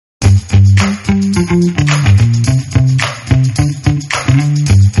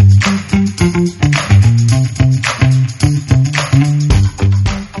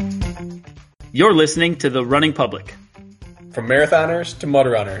You're listening to The Running Public. From marathoners to mud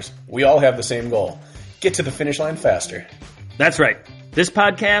runners, we all have the same goal. Get to the finish line faster. That's right. This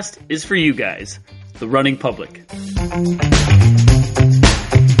podcast is for you guys, The Running Public.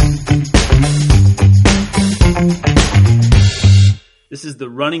 This is The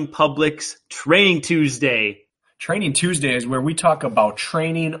Running Public's Training Tuesday. Training Tuesday is where we talk about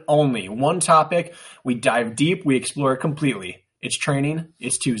training only. One topic, we dive deep, we explore it completely. It's training,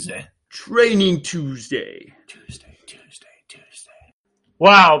 it's Tuesday. Training Tuesday. Tuesday.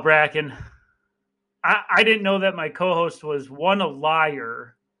 Wow, Brakken. I didn't know that my co-host was, one, a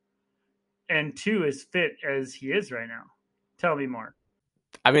liar, and two, as fit as he is right now. Tell me more.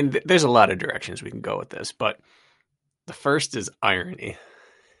 I mean, there's a lot of directions we can go with this, but the first is irony.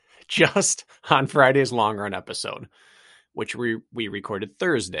 Just on Friday's long run episode, which we recorded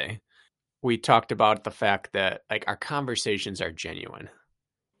Thursday, we talked about the fact that like our conversations are genuine.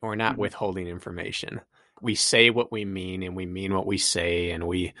 We're not withholding information. We say what we mean and we mean what we say, and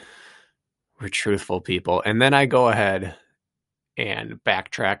we're truthful people. And then I go ahead and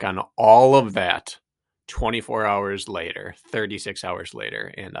backtrack on all of that 24 hours later, 36 hours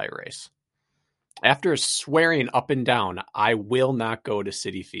later, and I race. After swearing up and down, I will not go to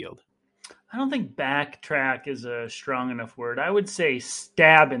Citi Field. I don't think backtrack is a strong enough word. I would say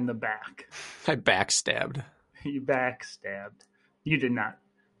stab in the back. I backstabbed. You backstabbed. You did not.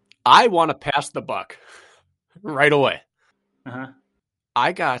 I want to pass the buck right away. Uh-huh.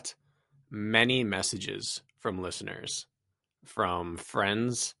 I got many messages from listeners, from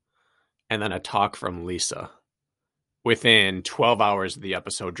friends, and then a talk from Lisa within 12 hours of the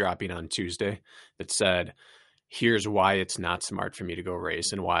episode dropping on Tuesday that said, here's why it's not smart for me to go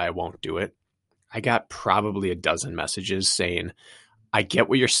race and why I won't do it. I got probably a dozen messages saying, I get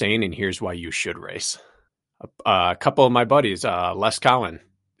what you're saying and here's why you should race. A couple of my buddies, Les Collin,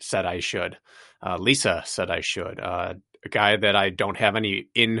 said I should. Lisa said I should. A guy that I don't have any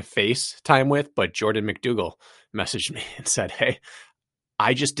in-face time with, but Jordan McDougall messaged me and said, hey,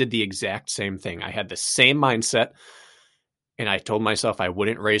 I just did the exact same thing. I had the same mindset, and I told myself I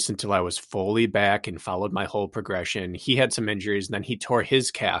wouldn't race until I was fully back and followed my whole progression. He had some injuries, and then he tore his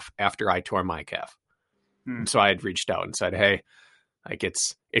calf after I tore my calf. And so I had reached out and said, hey, like it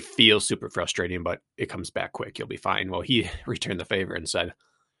feels super frustrating, but it comes back quick. You'll be fine. Well, he returned the favor and said,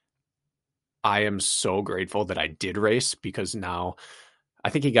 I am so grateful that I did race, because now I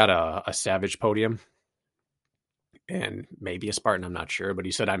think he got a Savage podium and maybe a Spartan. I'm not sure, but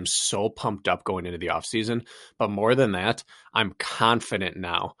he said, I'm so pumped up going into the off season. But more than that, I'm confident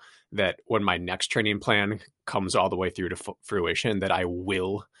now that when my next training plan comes all the way through to fruition, that I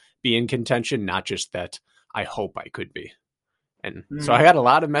will be in contention, not just that I hope I could be. And so I got a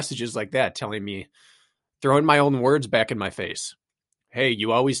lot of messages like that telling me, throwing my own words back in my face. Hey,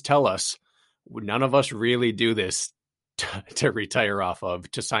 you always tell us, none of us really do this to retire off of,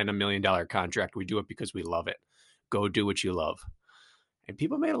 to sign $1 million contract. We do it because we love it. Go do what you love. And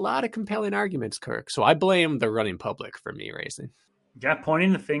people made a lot of compelling arguments, Kirk. So I blame the running public for me racing. Yeah,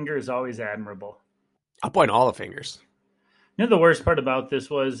 pointing the finger is always admirable. I'll point all the fingers. You know, the worst part about this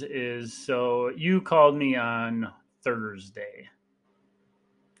so you called me on Thursday.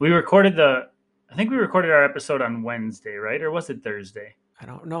 I think we recorded our episode on Wednesday, right? Or was it Thursday? I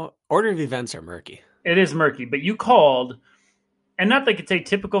don't know. Order of events are murky. It is murky, but you called, and not like it's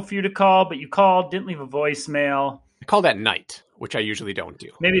atypical for you to call, but you called, didn't leave a voicemail. I called at night, which I usually don't do.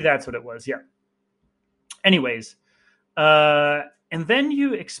 Maybe that's what it was, yeah. Anyways, and then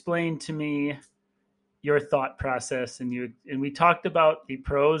you explained to me your thought process, and we talked about the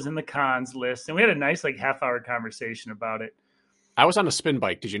pros and the cons list, and we had a nice half-hour conversation about it. I was on a spin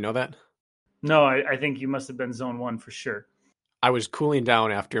bike. Did you know that? No, I think you must have been zone 1 for sure. I was cooling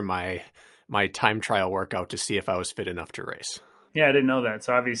down after my time trial workout to see if I was fit enough to race. Yeah, I didn't know that.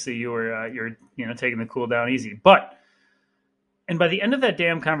 So obviously you're taking the cool down easy. And by the end of that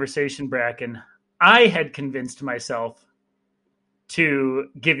damn conversation, Brakken, I had convinced myself to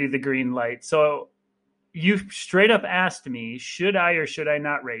give you the green light. So you straight up asked me, should I or should I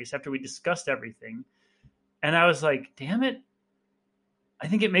not race, after we discussed everything? And I was like, damn it, I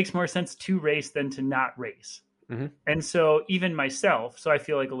think it makes more sense to race than to not race. Mm-hmm. And so even myself, so I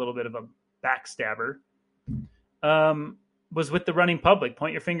feel like a little bit of a backstabber, was with the running public.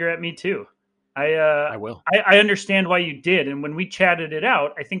 Point your finger at me too. I will. I understand why you did. And when we chatted it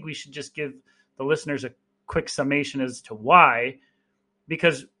out, I think we should just give the listeners a quick summation as to why,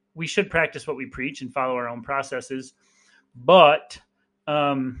 because we should practice what we preach and follow our own processes. But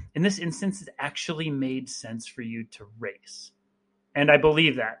in this instance, it actually made sense for you to race. And I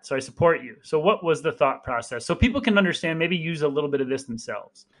believe that. So I support you. So what was the thought process? So people can understand, maybe use a little bit of this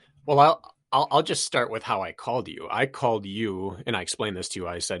themselves. Well, I'll just start with how I called you. I called you and I explained this to you.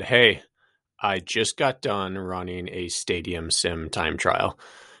 I said, hey, I just got done running a stadium sim time trial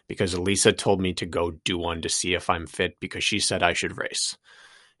because Lisa told me to go do one to see if I'm fit because she said I should race.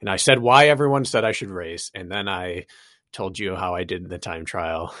 And I said why everyone said I should race. And then I told you how I did the time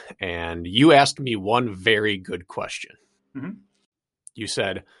trial. And you asked me one very good question. Mm-hmm. You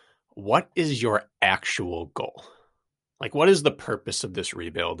said, what is your actual goal? Like, what is the purpose of this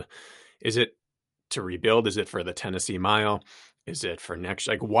rebuild? Is it to rebuild? Is it for the Tennessee Mile? Is it for next?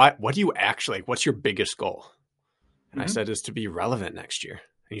 Like, what do you actually, like, what's your biggest goal? And I said, is to be relevant next year.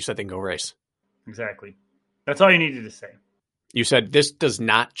 And you said, then go race. Exactly. That's all you needed to say. You said, this does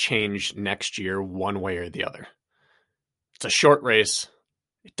not change next year one way or the other. It's a short race.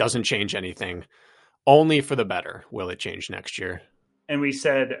 It doesn't change anything. Only for the better will it change next year. And we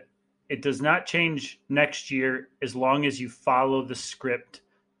said, it does not change next year as long as you follow the script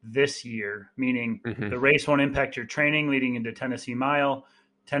this year, meaning the race won't impact your training leading into Tennessee Mile.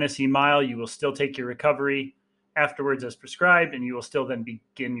 Tennessee Mile, you will still take your recovery afterwards as prescribed, and you will still then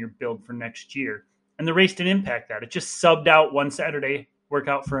begin your build for next year. And the race didn't impact that. It just subbed out one Saturday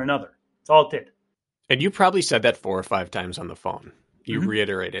workout for another. That's all it did. And you probably said that 4 or 5 times on the phone. You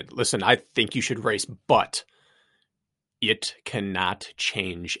reiterated, listen, I think you should race, but it cannot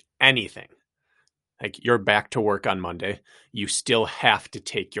change anything. Like, you're back to work on Monday. You still have to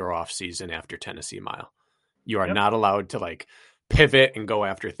take your off season after Tennessee Mile. You are not allowed to like pivot and go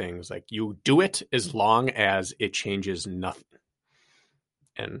after things. Like, you do it as long as it changes nothing.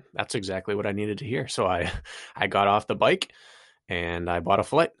 And that's exactly what I needed to hear. So I got off the bike and I bought a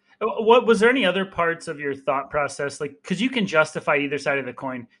flight. What was there any other parts of your thought process? Like, because you can justify either side of the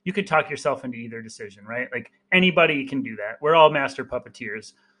coin. You could talk yourself into either decision, right? Like, anybody can do that. We're all master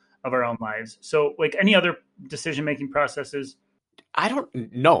puppeteers of our own lives. So, like, any other decision-making processes? I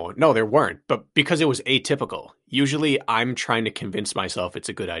don't know. No, there weren't. But because it was atypical, usually I'm trying to convince myself it's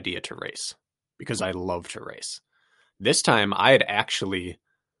a good idea to race because I love to race. This time I had actually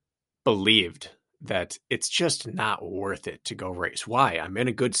believed that it's just not worth it to go race. Why? I'm in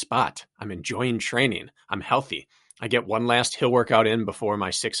a good spot. I'm enjoying training. I'm healthy. I get one last hill workout in before my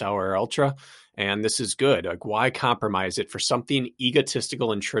 6-hour ultra, and this is good. Like, why compromise it for something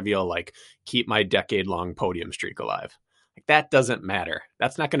egotistical and trivial like keep my decade-long podium streak alive? Like, that doesn't matter.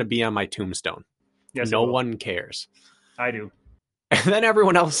 That's not going to be on my tombstone. Yes, no one cares. I do. And then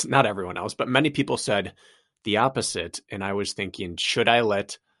everyone else, not everyone else, but many people said the opposite. And I was thinking, should I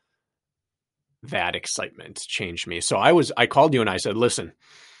let that excitement change me? So I called you and I said, listen,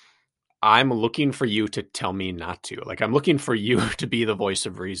 I'm looking for you to tell me not to. Like, I'm looking for you to be the voice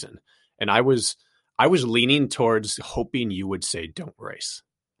of reason. And I was leaning towards hoping you would say, don't race.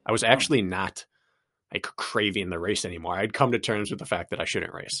 I was actually not like craving the race anymore. I'd come to terms with the fact that I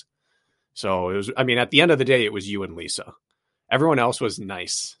shouldn't race. So it was, I mean, at the end of the day, it was you and Lisa. Everyone else was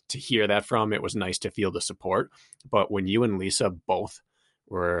nice to hear that from. It was nice to feel the support. But when you and Lisa both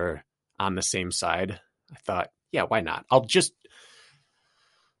were on the same side, I thought, yeah, why not? I'll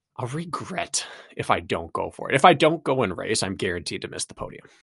regret if I don't go for it. If I don't go and race, I'm guaranteed to miss the podium.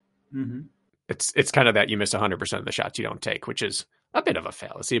 Mm-hmm. It's kind of that you miss 100% of the shots you don't take, which is a bit of a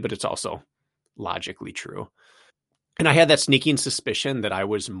fallacy, but it's also logically true. And I had that sneaking suspicion that I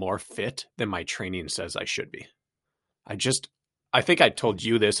was more fit than my training says I should be. I think I told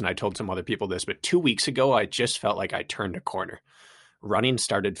you this and I told some other people this, but 2 weeks ago, I just felt like I turned a corner. Running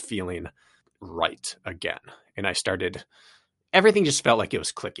started feeling right again. And everything just felt like it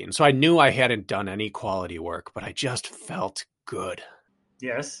was clicking. So I knew I hadn't done any quality work, but I just felt good.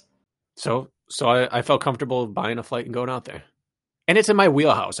 Yes. So I felt comfortable buying a flight and going out there. And it's in my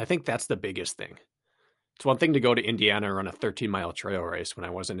wheelhouse. I think that's the biggest thing. It's one thing to go to Indiana and run a 13-mile trail race when I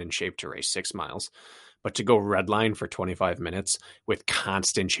wasn't in shape to race 6 miles, but to go redline for 25 minutes with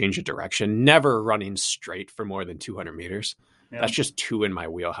constant change of direction, never running straight for more than 200 meters. Yeah. That's just too in my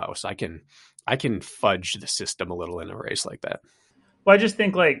wheelhouse. I can fudge the system a little in a race like that. Well, I just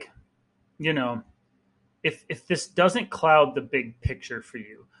think, like, you know, if this doesn't cloud the big picture for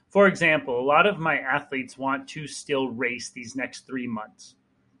you, for example, a lot of my athletes want to still race these next 3 months,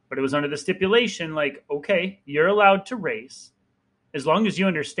 but it was under the stipulation, like, okay, you're allowed to race as long as you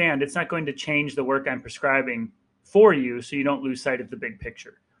understand it's not going to change the work I'm prescribing for you, so you don't lose sight of the big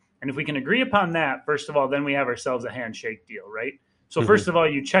picture. And if we can agree upon that, first of all, then we have ourselves a handshake deal, right? So first of all,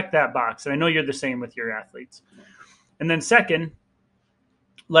 you check that box, and I know you're the same with your athletes. And then second,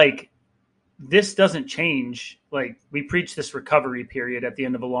 like, this doesn't change. Like, we preach this recovery period at the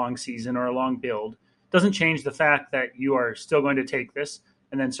end of a long season or a long build. It doesn't change the fact that you are still going to take this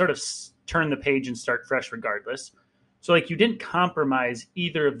and then sort of turn the page and start fresh regardless. So like you didn't compromise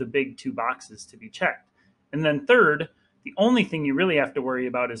either of the big two boxes to be checked. And then third, the only thing you really have to worry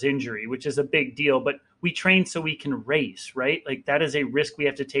about is injury, which is a big deal, but we train so we can race, right? Like that is a risk we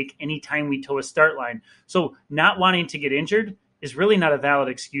have to take anytime we toe a start line. So not wanting to get injured is really not a valid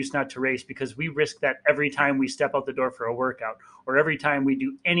excuse not to race, because we risk that every time we step out the door for a workout or every time we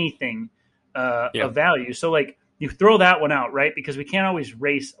do anything of value. So like you throw that one out, right? Because we can't always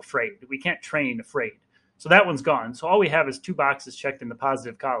race afraid. We can't train afraid. So that one's gone. So all we have is two boxes checked in the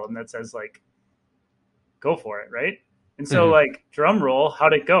positive column that says like, go for it, right? And so like drum roll,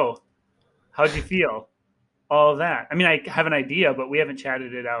 how'd it go? How'd you feel? All of that. I mean, I have an idea, but we haven't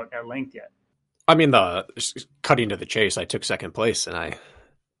chatted it out at length yet. I mean, cutting to the chase, I took second place and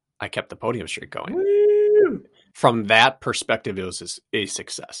I kept the podium streak going. Woo! From that perspective, it was a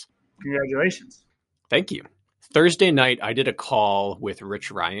success. Congratulations. Thank you. Thursday night, I did a call with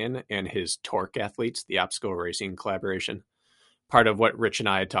Rich Ryan and his Torque athletes, the Obstacle Racing collaboration. Part of what Rich and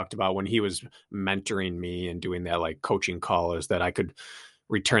I had talked about when he was mentoring me and doing that like coaching call is that I could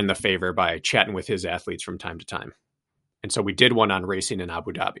return the favor by chatting with his athletes from time to time. And so we did one on racing in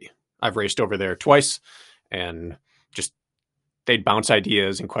Abu Dhabi. I've raced over there twice, and just they'd bounce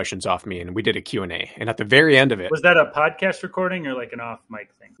ideas and questions off me, and we did a Q&A. And at the very end of it... Was that a podcast recording or like an off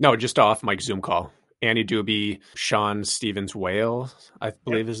mic thing? No, just off mic Zoom call. Andy Doobie, Sean Stevens-Whale, I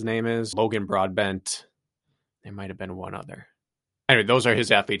believe his name is, Logan Broadbent. There might have been one other. Anyway, those are his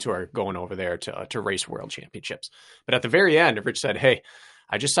athletes who are going over there to race world championships. But at the very end, Rich said, hey,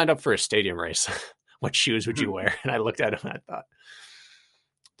 I just signed up for a stadium race. What shoes would you wear? And I looked at him and I thought,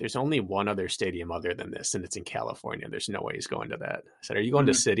 there's only one other stadium other than this, and it's in California. There's no way he's going to that. I said, are you going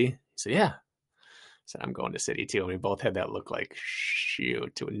to City? He said, yeah. I said, I'm going to City too. And we both had that look like,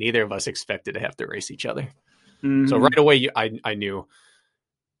 shoot, neither of us expected to have to race each other. So right away, I knew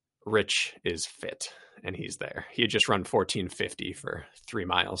Rich is fit and he's there. He had just run 1450 for 3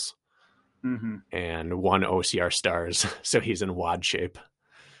 miles and 1 OCR stars. So he's in WOD shape.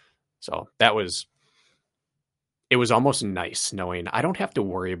 So it was almost nice knowing I don't have to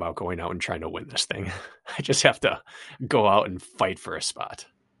worry about going out and trying to win this thing. I just have to go out and fight for a spot.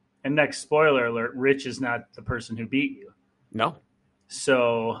 And next spoiler alert, Rich is not the person who beat you. No.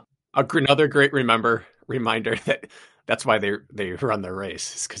 So another great reminder that's why they run the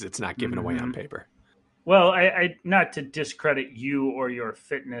race, because it's not given away on paper. Well, I not to discredit you or your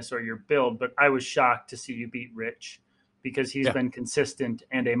fitness or your build, but I was shocked to see you beat Rich, because he's been consistent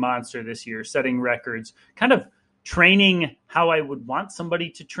and a monster this year, setting records, kind of training how I would want somebody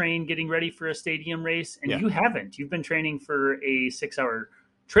to train getting ready for a stadium race. And you haven't. You've been training for a 6-hour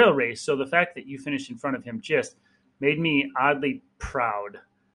trail race. So the fact that you finished in front of him just made me oddly proud.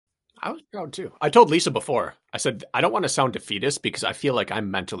 I was proud too. I told Lisa before, I said, I don't want to sound defeatist because I feel like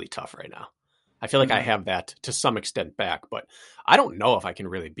I'm mentally tough right now. I feel like I have that to some extent back, but I don't know if I can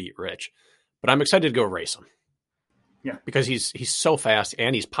really beat Rich, but I'm excited to go race him. Yeah. Because he's so fast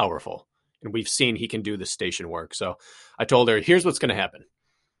and he's powerful, and we've seen he can do the station work. So I told her, here's what's going to happen.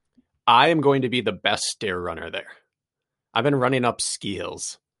 I am going to be the best stair runner there. I've been running up ski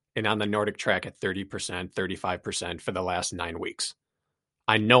hills and on the Nordic track at 30%, 35% for the last 9 weeks.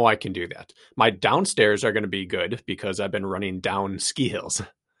 I know I can do that. My downstairs are going to be good because I've been running down ski hills.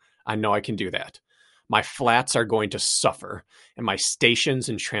 I know I can do that. My flats are going to suffer, and my stations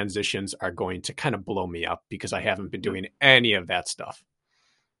and transitions are going to kind of blow me up because I haven't been doing any of that stuff.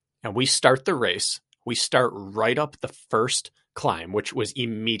 And we start the race. We start right up the first climb, which was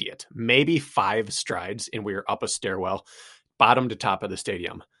immediate, maybe 5 strides, and we were up a stairwell, bottom to top of the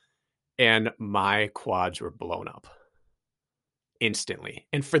stadium. And my quads were blown up instantly.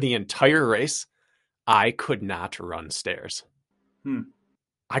 And for the entire race, I could not run stairs.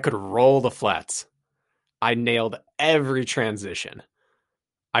 I could roll the flats. I nailed every transition.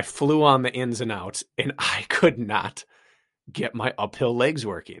 I flew on the ins and outs, and I could not get my uphill legs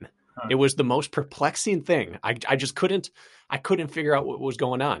working. It was the most perplexing thing. I just couldn't figure out what was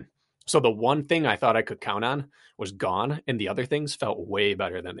going on. So the one thing I thought I could count on was gone, and the other things felt way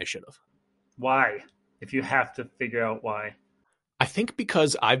better than they should have. Why? If you have to figure out why. I think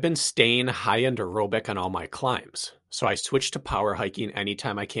because I've been staying high-end aerobic on all my climbs. So I switched to power hiking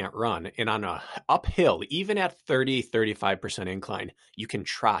anytime I can't run. And on a uphill, even at 30, 35% incline, you can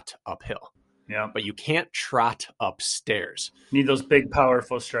trot uphill. Yeah. But you can't trot upstairs. Need those big,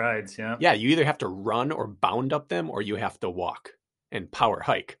 powerful strides. Yeah. Yeah, you either have to run or bound up them, or you have to walk and power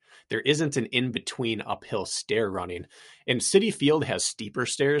hike. There isn't an in-between uphill stair running. And City Field has steeper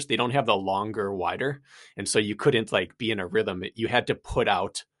stairs. They don't have the longer, wider. And so you couldn't be in a rhythm. You had to put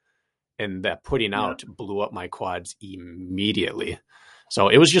out, and that putting out blew up my quads immediately. So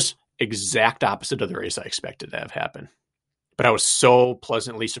it was exact opposite of the race I expected to have happen. But I was so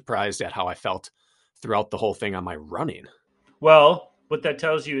pleasantly surprised at how I felt throughout the whole thing on my running. Well, what that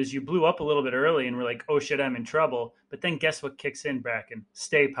tells you is you blew up a little bit early and we're like, oh shit, I'm in trouble. But then guess what kicks in, Brakken?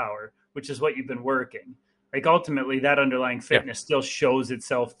 Stay power, which is what you've been working. Like ultimately that underlying fitness still shows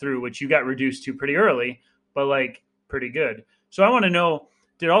itself through, which you got reduced to pretty early, but like pretty good. So I want to know,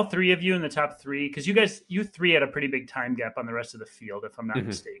 did all three of you in the top three, because you three had a pretty big time gap on the rest of the field, if I'm not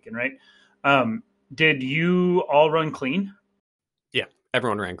mistaken, right? Did you all run clean? Yeah,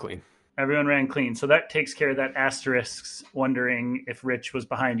 everyone ran clean. Everyone ran clean. So that takes care of that asterisks wondering if Rich was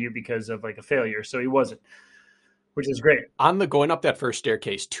behind you because of like a failure. So he wasn't, which is great. On the going up that first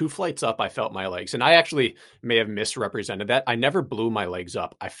staircase, 2 flights up, I felt my legs. And I actually may have misrepresented that. I never blew my legs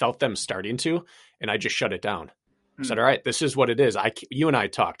up. I felt them starting to, and I just shut it down. I said, all right, this is what it is. You and I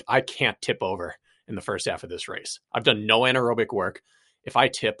talked. I can't tip over in the first half of this race. I've done no anaerobic work. If I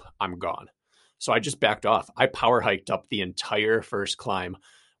tip, I'm gone. So I just backed off. I power hiked up the entire first climb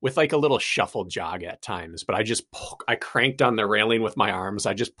with like a little shuffle jog at times, but I cranked on the railing with my arms.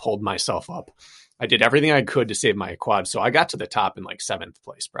 I just pulled myself up. I did everything I could to save my quad. So I got to the top in like 7th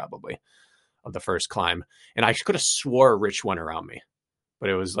place probably of the first climb. And I could have swore Rich went around me, but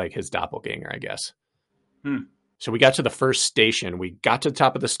it was like his doppelganger, I guess. So we got to the first station. We got to the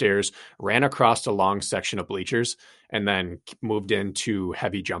top of the stairs, ran across a long section of bleachers, and then moved into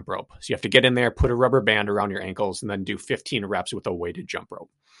heavy jump rope. So you have to get in there, put a rubber band around your ankles, and then do 15 reps with a weighted jump rope.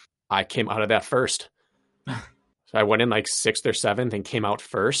 I came out of that first. So I went in like 6th or 7th and came out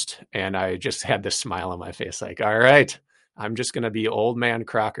first. And I just had this smile on my face like, all right, I'm just going to be old man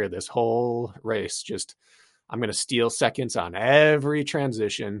Crocker this whole race. I'm going to steal seconds on every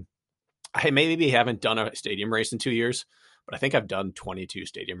transition. I maybe haven't done a stadium race in 2 years, but I think I've done 22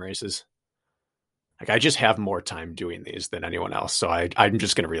 stadium races. Like I just have more time doing these than anyone else. So I'm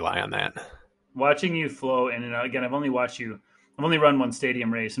just going to rely on that. Watching you flow in and out, again, I've only run one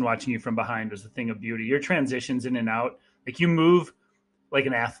stadium race, and watching you from behind was a thing of beauty. Your transitions in and out, like you move like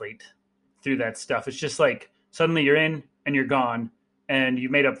an athlete through that stuff. It's just like suddenly you're in and you're gone, and you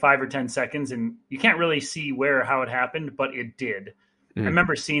made up 5 or 10 seconds, and you can't really see where or how it happened, but it did. I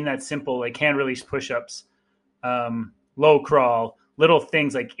remember seeing that simple like hand release push-ups, low crawl, little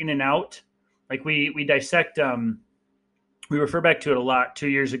things like in and out. Like we dissect, we refer back to it a lot 2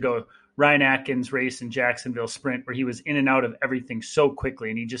 years ago, Ryan Atkins' race in Jacksonville sprint, where he was in and out of everything so quickly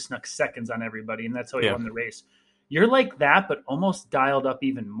and he just snuck seconds on everybody. And that's how he won the race. You're like that, but almost dialed up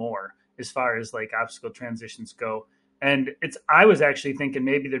even more as far as like obstacle transitions go. And I was actually thinking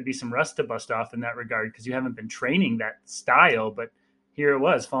maybe there'd be some rust to bust off in that regard because you haven't been training that style, but here it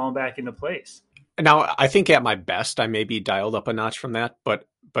was falling back into place. Now, I think at my best, I may be dialed up a notch from that, but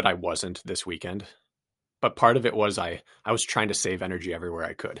I wasn't this weekend. But part of it was I was trying to save energy everywhere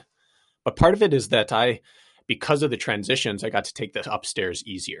I could. But part of it is that because of the transitions, I got to take the upstairs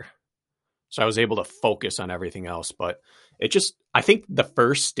easier. So I was able to focus on everything else. But I think the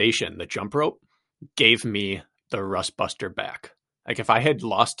first station, the jump rope, gave me the rust buster back. Like if I had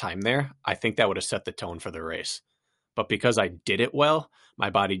lost time there, I think that would have set the tone for the race. But because I did it well, my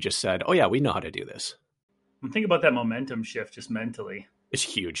body just said, oh yeah, we know how to do this. Think about that momentum shift just mentally. It's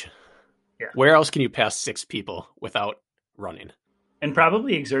huge. Yeah. Where else can you pass 6 people without running? And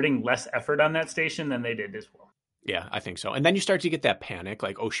probably exerting less effort on that station than they did as well. Yeah, I think so. And then you start to get that panic,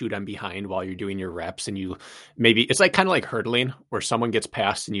 like, oh shoot, I'm behind while you're doing your reps. And it's like kind of like hurdling where someone gets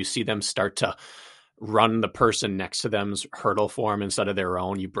past and you see them start to run the person next to them's hurdle form instead of their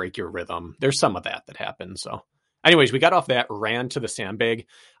own. You break your rhythm. There's some of that happens. So anyways, we got off that, ran to the sandbag.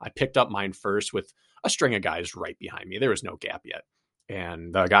 I picked up mine first with a string of guys right behind me. There was no gap yet.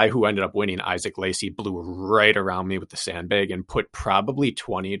 And the guy who ended up winning, Isaac Lacey, blew right around me with the sandbag and put probably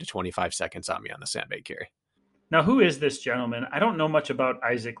 20 to 25 seconds on me on the sandbag carry. Now, who is this gentleman? I don't know much about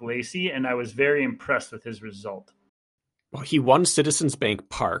Isaac Lacey, and I was very impressed with his result. Well, he won Citizens Bank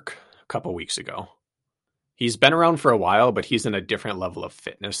Park a couple weeks ago. He's been around for a while, but he's in a different level of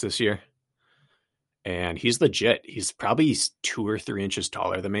fitness this year. And he's legit. He's probably 2 or 3 inches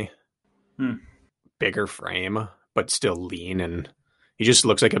taller than me. Bigger frame, but still lean. And he just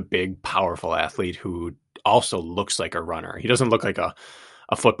looks like a big, powerful athlete who also looks like a runner. He doesn't look like a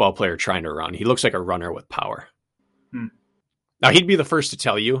football player trying to run. He looks like a runner with power. Now, he'd be the first to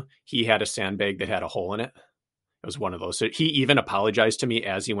tell you he had a sandbag that had a hole in it. It was one of those. So he even apologized to me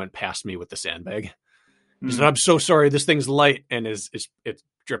as he went past me with the sandbag. He said, I'm so sorry. This thing's light and it's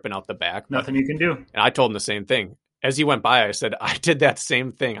dripping out the back. Nothing you can do. And I told him the same thing. As he went by, I said, I did that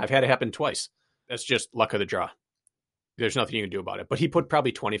same thing. I've had it happen twice. That's just luck of the draw. There's nothing you can do about it. But he put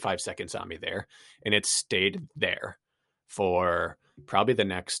probably 25 seconds on me there, and it stayed there for probably the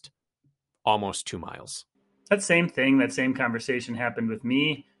next almost 2 miles. That same thing, that same conversation happened with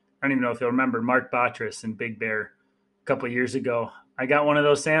me. I don't even know if you'll remember Mark Botras and Big Bear a couple of years ago. I got one of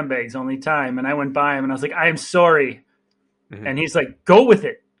those sandbags only time, and I went by him and I was like, I'm sorry. Mm-hmm. And he's like, go with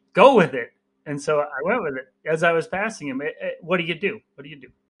it. Go with it. And so I went with it as I was passing him. What do you do? What do you do?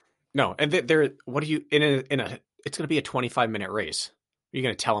 No, and there. What do you in a? It's going to be a 25-minute race. Are you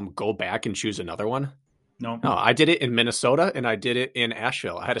going to tell him go back and choose another one? No. No, I did it in Minnesota and I did it in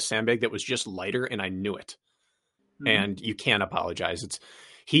Asheville. I had a sandbag that was just lighter and I knew it. Mm-hmm. And you can't apologize.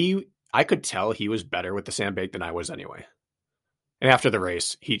 I could tell he was better with the sandbag than I was anyway. And after the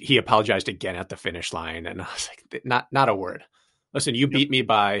race, he apologized again at the finish line, and I was like, not a word. Listen, you beat me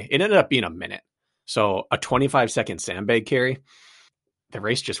by, it ended up being a minute. So a 25-second sandbag carry, the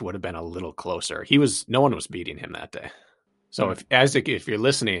race just would have been a little closer. No one was beating him that day. So if you're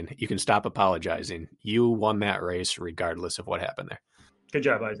listening, you can stop apologizing. You won that race regardless of what happened there. Good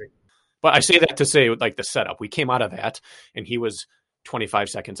job, Isaac. But I say that to say, like, the setup. We came out of that, and he was 25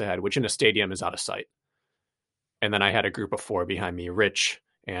 seconds ahead, which in a stadium is out of sight. And then I had a group of 4 behind me, Rich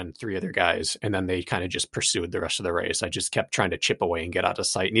and 3 other guys, and then they kind of just pursued the rest of the race. I just kept trying to chip away and get out of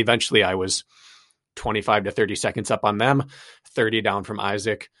sight. And eventually I was 25 to 30 seconds up on them, 30 down from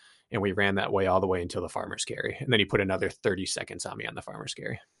Isaac, and we ran that way all the way until the farmer's carry. And then he put another 30 seconds on me on the farmer's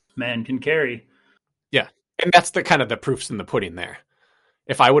carry. Man can carry. Yeah. And that's the kind of the proofs in the pudding there.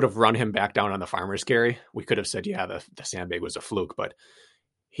 If I would have run him back down on the farmer's carry, we could have said, yeah, the sandbag was a fluke, but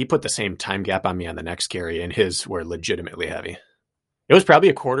he put the same time gap on me on the next carry, and his were legitimately heavy. It was probably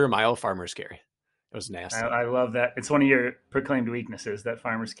a 1/4 mile farmer's carry. It was nasty. I love that. It's one of your proclaimed weaknesses, that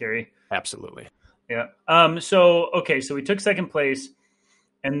farmer's carry. Absolutely. Yeah. So we took second place,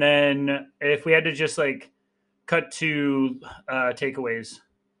 and then if we had to just like cut to takeaways,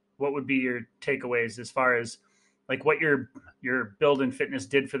 what would be your takeaways as far as like what your build and fitness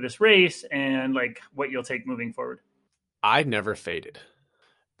did for this race and like what you'll take moving forward? I never faded.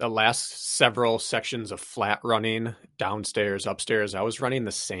 The last several sections of flat running, downstairs, upstairs, I was running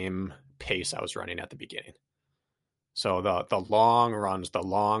the same pace I was running at the beginning. So the long runs, the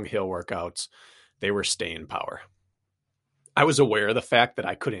long hill workouts, they were staying power. I was aware of the fact that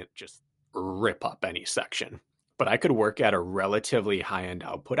I couldn't just rip up any section, but I could work at a relatively high-end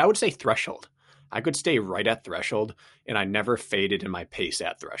output. I would say threshold. I could stay right at threshold, and I never faded in my pace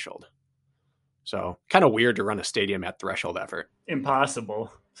at threshold. So kind of weird to run a stadium at threshold effort.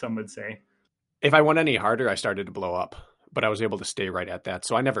 Impossible, some would say. If I went any harder, I started to blow up, but I was able to stay right at that.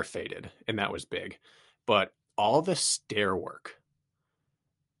 So I never faded, and that was big. But all the stair work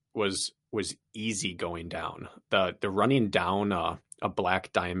was easy going down. The running down a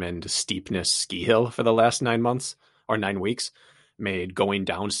black diamond steepness ski hill for the last 9 months or 9 weeks made going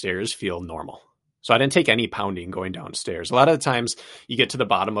downstairs feel normal. So I didn't take any pounding going downstairs. A lot of the times you get to the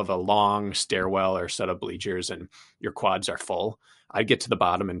bottom of a long stairwell or set of bleachers and your quads are full. I'd get to the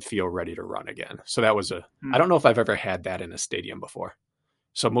bottom and feel ready to run again. So that was I don't know if I've ever had that in a stadium before.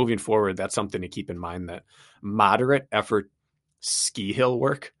 So moving forward, that's something to keep in mind, that moderate effort ski hill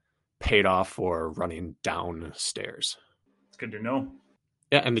work paid off for running downstairs. It's good to know.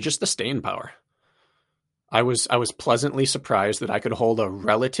 Yeah, and just the staying power. I was pleasantly surprised that I could hold a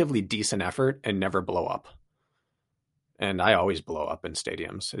relatively decent effort and never blow up. And I always blow up in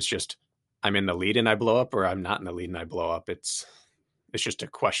stadiums. It's just I'm in the lead and I blow up, or I'm not in the lead and I blow up. It's just a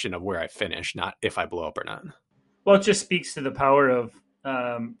question of where I finish, not if I blow up or not. Well, it just speaks to the power of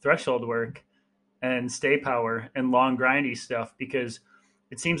threshold work and stay power and long grindy stuff, because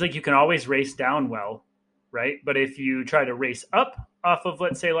it seems like you can always race down well, right? But if you try to race up off of,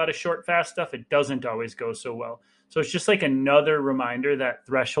 let's say, a lot of short, fast stuff, it doesn't always go so well. So it's just like another reminder that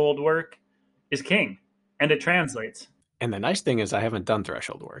threshold work is king, and it translates. And the nice thing is I haven't done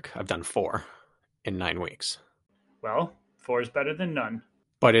threshold work. I've done 4 in 9 weeks. Well, 4 is better than none.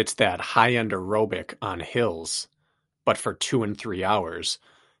 But it's that high-end aerobic on hills, but for 2 and 3 hours,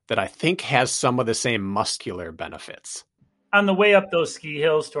 that I think has some of the same muscular benefits. On the way up those ski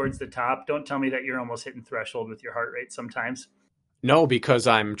hills towards the top, don't tell me that you're almost hitting threshold with your heart rate sometimes. No, because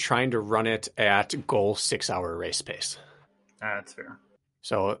I'm trying to run it at goal 6-hour race pace. That's fair.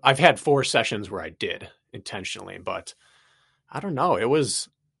 So I've had 4 sessions where I did intentionally, but I don't know.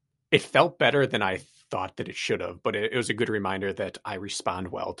 It felt better than I thought that it should have, but it was a good reminder that I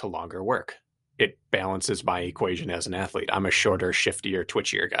respond well to longer work. It balances my equation as an athlete. I'm a shorter, shiftier,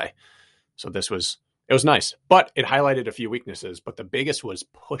 twitchier guy. So it was nice, but it highlighted a few weaknesses, but the biggest was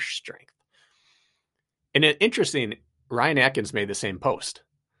push strength. And interesting, Ryan Atkins made the same post,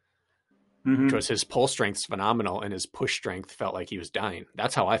 which was his pull strength's phenomenal and his push strength felt like he was dying.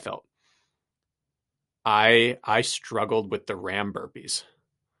 That's how I felt. I struggled with the ram burpees.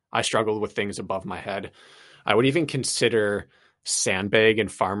 I struggled with things above my head. I would even consider sandbag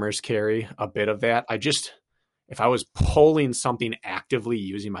and farmer's carry a bit of that. If I was pulling something actively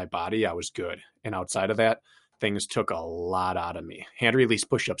using my body, I was good. And outside of that, things took a lot out of me. Hand release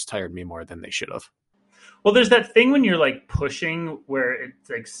push-ups tired me more than they should have. Well, there's that thing when you're like pushing where it's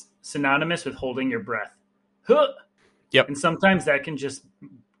like synonymous with holding your breath. Huh! Yep. And sometimes that can just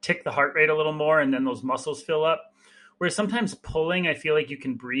tick the heart rate a little more and then those muscles fill up. Whereas sometimes pulling, I feel like you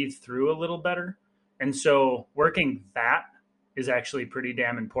can breathe through a little better. And so working that is actually pretty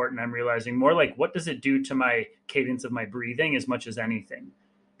damn important. I'm realizing more like what does it do to my cadence of my breathing as much as anything?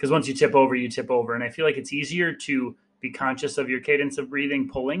 Because once you tip over, you tip over. And I feel like it's easier to be conscious of your cadence of breathing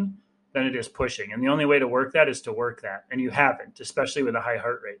pulling than it is pushing. And the only way to work that is to work that. And you haven't, especially with a high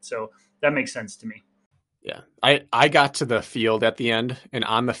heart rate. So that makes sense to me. Yeah. I got to the field at the end, and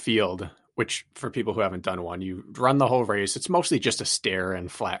on the field, which for people who haven't done one, you run the whole race. It's mostly just a stair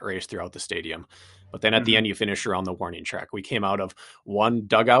and flat race throughout the stadium. But then at the end, you finish around the warning track. We came out of one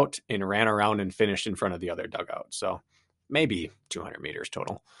dugout and ran around and finished in front of the other dugout. So maybe 200 meters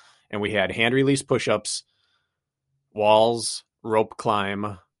total. And we had hand release push-ups, walls, rope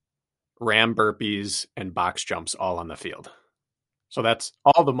climb, ram burpees, and box jumps all on the field. So that's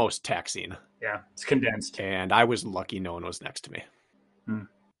all the most taxing. Yeah, it's condensed. And I was lucky no one was next to me.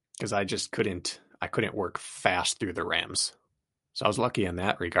 Because I just couldn't work fast through the rams. So I was lucky in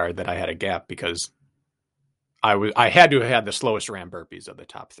that regard that I had a gap because I had to have had the slowest ram burpees of the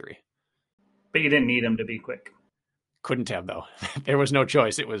top three. But you didn't need them to be quick. Couldn't have, though. There was no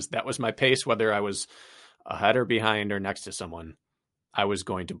choice. That was my pace, whether I was ahead or behind or next to someone. I was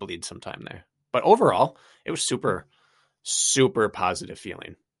going to bleed sometime there. But overall, it was super, super positive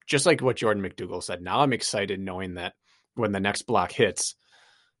feeling. Just like what Jordan McDougall said. Now I'm excited knowing that when the next block hits,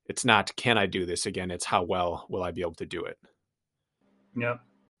 it's not, can I do this again? It's how well will I be able to do it? Yep.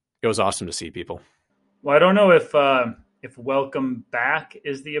 It was awesome to see people. Well, I don't know if welcome back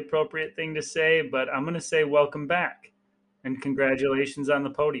is the appropriate thing to say, but I'm going to say welcome back and congratulations on the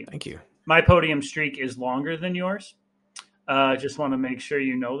podium. Thank you. My podium streak is longer than yours. Just want to make sure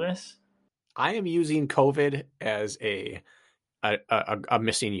you know this. I am using COVID as a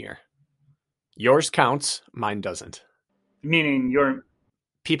missing year. Yours counts. Mine doesn't. Meaning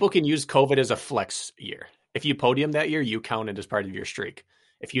people can use COVID as a flex year. If you podium that year, you count it as part of your streak.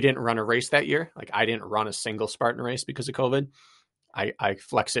 If you didn't run a race that year, like I didn't run a single Spartan race because of COVID, I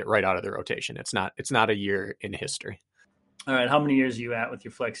flex it right out of the rotation. It's not a year in history. All right. How many years are you at with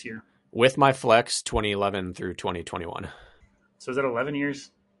your flex year? With my flex, 2011 through 2021. So is that 11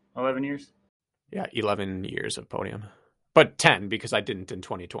 years? 11 years? Yeah, 11 years of podium. But 10 because I didn't in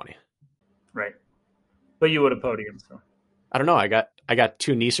 2020. Right. But you would have podiumed, so. I don't know. I got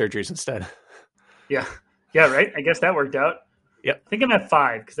 2 knee surgeries instead. Yeah. Yeah, right? I guess that worked out. Yep. I think I'm at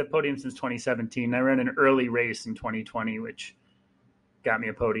 5 because I've podiumed since 2017. I ran an early race in 2020, which got me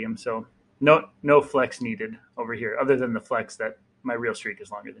a podium. So no flex needed over here, other than the flex that my real streak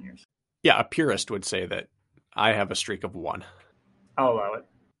is longer than yours. Yeah, a purist would say that I have a streak of 1. I'll allow it.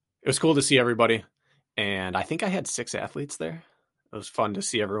 It was cool to see everybody. And I think I had 6 athletes there. It was fun to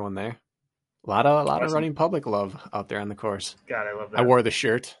see everyone there. A lot of running public love out there on the course. God, I love that. I wore the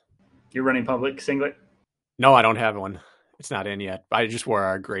shirt. You're running public singlet? No, I don't have one. It's not in yet. I just wore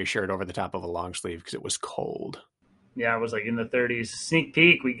our gray shirt over the top of a long sleeve because it was cold. Yeah, it was like in the 30s. Sneak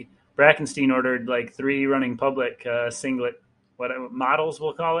peek. Brackenstein ordered like 3 running public singlet, what models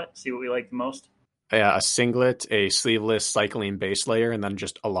we'll call it. See what we like the most. Yeah, a singlet, a sleeveless cycling base layer, and then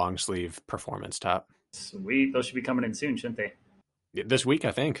just a long sleeve performance top. Sweet. Those should be coming in soon, shouldn't they? This week,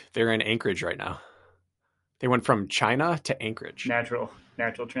 I think. They're in Anchorage right now. They went from China to Anchorage. Natural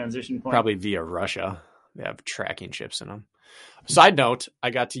transition point. Probably via Russia. They have tracking chips in them. Side note, I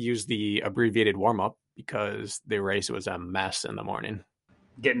got to use the abbreviated warm-up because the race was a mess in the morning.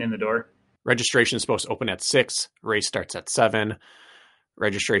 Getting in the door. Registration is supposed to open at 6. Race starts at 7.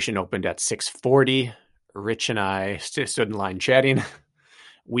 Registration opened at 6:40. Rich and I stood in line chatting.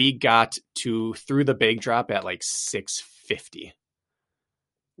 We got through the bag drop at like 6:50.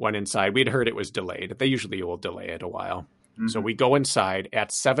 Went inside. We'd heard it was delayed. They usually will delay it a while. Mm-hmm. So we go inside. At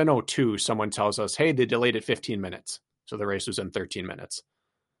 7:02, someone tells us, hey, they delayed it 15 minutes. So the race was in 13 minutes.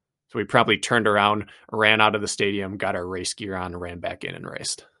 So we probably turned around, ran out of the stadium, got our race gear on, ran back in and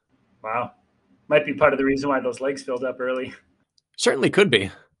raced. Wow. Might be part of the reason why those legs filled up early. Certainly could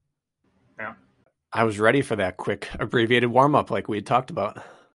be. Yeah. I was ready for that quick abbreviated warm-up like we had talked about.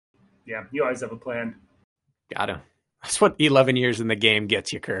 Yeah, you always have a plan. Gotta. That's what 11 years in the game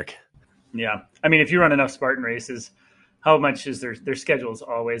gets you, Kirk. Yeah. I mean, if you run enough Spartan races, how much is their schedule's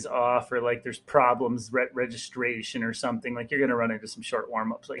always off, or like there's problems registration or something. Like you're going to run into some short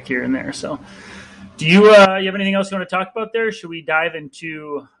warm ups like here and there. So, do you have anything else you want to talk about there? Should we dive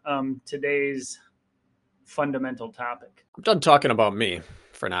into today's fundamental topic? I'm done talking about me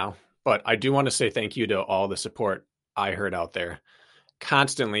for now, but I do want to say thank you to all the support I heard out there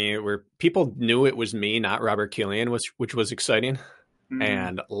constantly, where people knew it was me, not Robert Killian, which was exciting,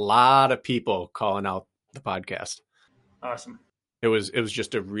 and a lot of people calling out the podcast. Awesome. It was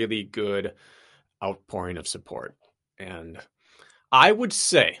just a really good outpouring of support. And I would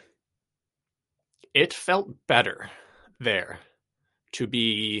say it felt better there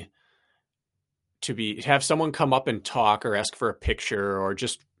to have someone come up and talk or ask for a picture or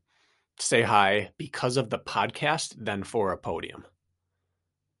just say hi because of the podcast than for a podium.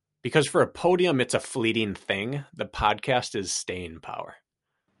 Because for a podium, it's a fleeting thing. The podcast is staying power.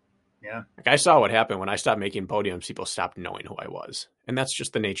 Yeah. Like I saw what happened when I stopped making podiums, people stopped knowing who I was. And that's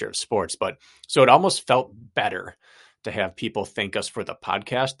just the nature of sports. But so it almost felt better to have people thank us for the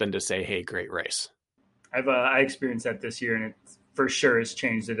podcast than to say, hey, great race. I experienced that this year, and it for sure has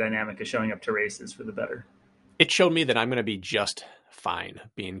changed the dynamic of showing up to races for the better. It showed me that I'm going to be just fine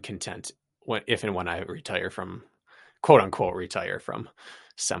being content if and when I retire from, quote unquote, retire from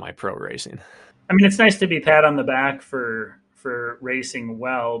semi-pro racing. I mean, it's nice to be pat on the back for racing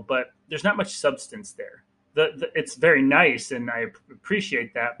well, but there's not much substance there. It's very nice, and I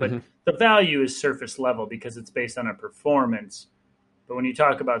appreciate that, but the value is surface level because it's based on a performance. But when you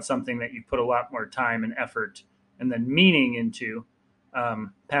talk about something that you put a lot more time and effort and then meaning into,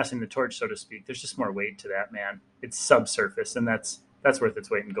 passing the torch, so to speak, there's just more weight to that, man. It's subsurface, and that's worth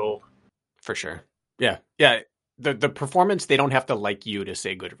its weight in gold. For sure. Yeah. Yeah. The performance, they don't have to like you to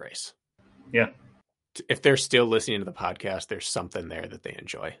say good race. Yeah. If they're still listening to the podcast, there's something there that they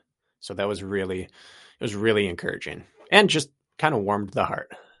enjoy. So it was really encouraging and just kind of warmed the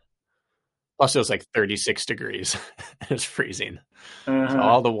heart. Plus it was like 36 degrees. It was freezing. So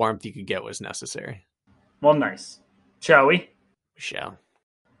all the warmth you could get was necessary. Well, nice. Shall we? We shall.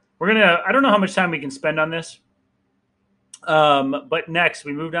 I don't know how much time we can spend on this. But next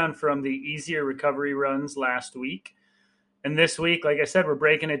we moved on from the easier recovery runs last week. And this week, like I said, we're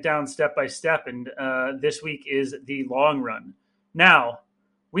breaking it down step by step. And this week is the long run. Now,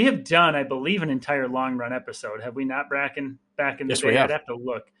 we have done, I believe, an entire long run episode. Have we not, Brakken? Back in the day? I'd have to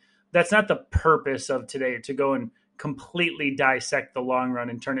look. That's not the purpose of today, to go and completely dissect the long run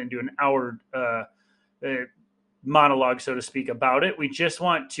and turn it into an hour monologue, so to speak, about it. We just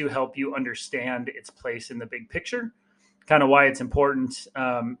want to help you understand its place in the big picture, kind of why it's important,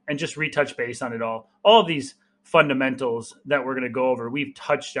 and just retouch base on it all. All of these fundamentals that we're going to go over, we've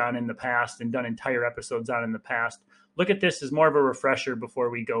touched on in the past and done entire episodes on in the past. Look at this as more of a refresher before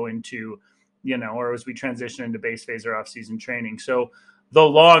we go into, or as we transition into base phase or off-season training. So the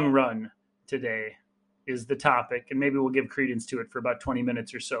long run today is the topic, and maybe we'll give credence to it for about 20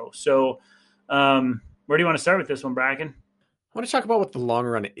 minutes or so. So where do you want to start with this one, Brakken? I want to talk about what the long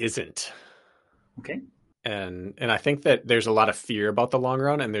run isn't. Okay. And I think that there's a lot of fear about the long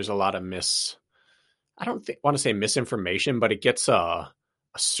run, and there's a lot of I don't want to say misinformation, but it gets a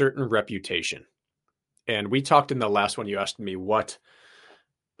certain reputation. And we talked in the last one, you asked me what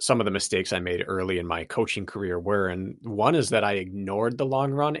some of the mistakes I made early in my coaching career were. And one is that I ignored the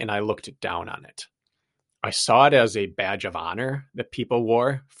long run and I looked down on it. I saw it as a badge of honor that people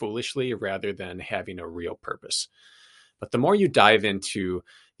wore foolishly rather than having a real purpose. But the more you dive into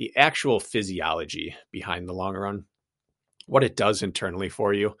the actual physiology behind the long run, what it does internally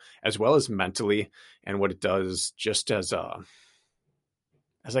for you, as well as mentally, and what it does just as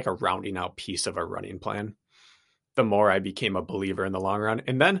like a rounding out piece of a running plan, the more I became a believer in the long run.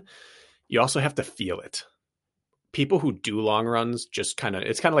 And then you also have to feel it. People who do long runs it's kind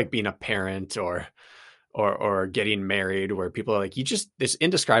of like being a parent or getting married, where people are like, it's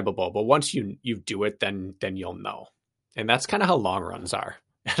indescribable, but once you do it, then you'll know. And that's kind of how long runs are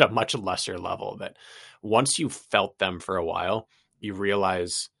at a much lesser level, that once you've felt them for a while, you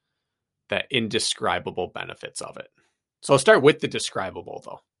realize the indescribable benefits of it. So I'll start with the describable,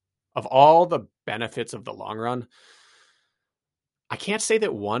 though. Of all the benefits of the long run, I can't say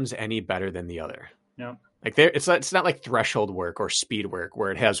that one's any better than the other. No. Like it's not like threshold work or speed work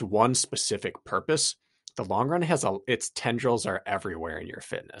where it has one specific purpose. The long run has its tendrils are everywhere in your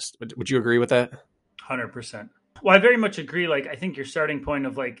fitness. Would you agree with that? 100%. Well, I very much agree. Like, I think your starting point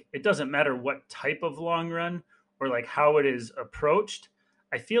of like, it doesn't matter what type of long run or like how it is approached.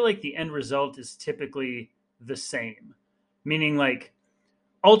 I feel like the end result is typically the same, meaning like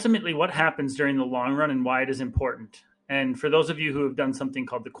ultimately what happens during the long run and why it is important. And for those of you who have done something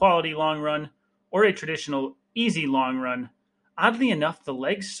called the quality long run or a traditional easy long run, oddly enough, the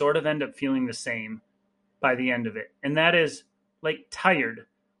legs sort of end up feeling the same by the end of it. And that is like tired.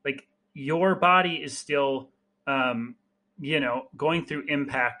 Like your body is still, going through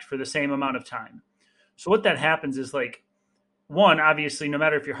impact for the same amount of time. So what that happens is like, one, obviously, no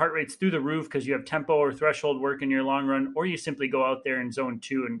matter if your heart rate's through the roof because you have tempo or threshold work in your long run, or you simply go out there in zone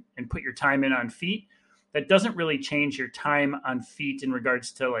two and put your time in on feet, that doesn't really change your time on feet in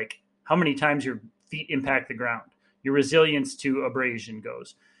regards to like how many times your feet impact the ground. Your resilience to abrasion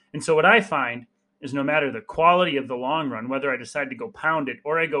goes. And so what I find is no matter the quality of the long run, whether I decide to go pound it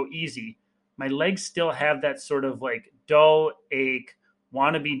or I go easy, my legs still have that sort of like dull ache,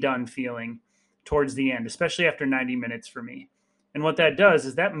 want to be done feeling towards the end, especially after 90 minutes for me. And what that does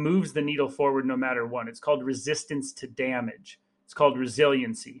is that moves the needle forward no matter what. It's called resistance to damage. It's called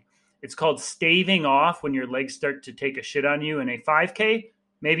resiliency. It's called staving off when your legs start to take a shit on you in a 5K,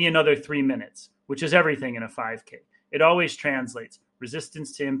 maybe another 3 minutes, which is everything in a 5K. It always translates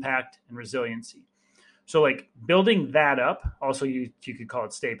resistance to impact and resiliency. So like building that up, also you could call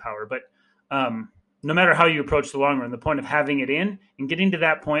it stay power, but no matter how you approach the long run, the point of having it in and getting to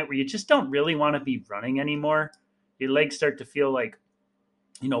that point where you just don't really want to be running anymore, your legs start to feel like,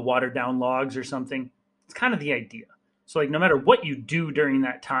 watered down logs or something. It's kind of the idea. So like no matter what you do during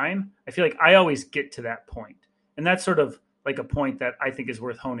that time, I feel like I always get to that point. And that's sort of like a point that I think is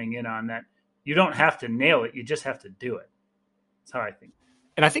worth honing in on, that you don't have to nail it. You just have to do it. That's how I think.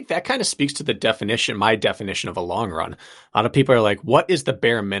 And I think that kind of speaks to my definition of a long run. A lot of people are like, what is the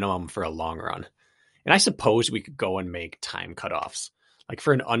bare minimum for a long run? And I suppose we could go and make time cutoffs. Like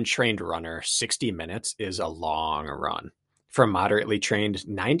for an untrained runner, 60 minutes is a long run. For a moderately trained,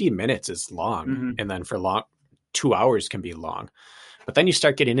 90 minutes is long. Mm-hmm. And then for 2 hours can be long. But then you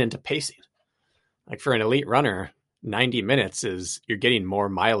start getting into pacing. Like for an elite runner, 90 minutes is you're getting more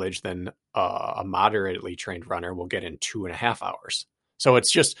mileage than a moderately trained runner will get in 2.5 hours. So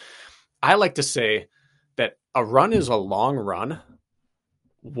it's just, I like to say that a run is a long run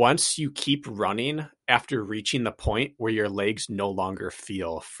once you keep running after reaching the point where your legs no longer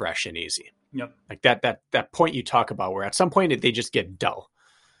feel fresh and easy. Yep. Like that point you talk about where at some point they just get dull.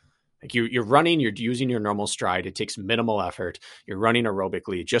 Like you're running, you're using your normal stride. It takes minimal effort. You're running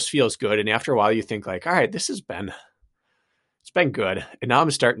aerobically. It just feels good. And after a while you think like, all right, it's been good. And now I'm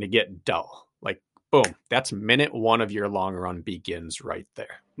starting to get dull. Like, boom, that's minute one of your long run begins right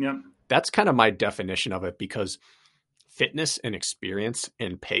there. Yep. That's kind of my definition of it, because fitness and experience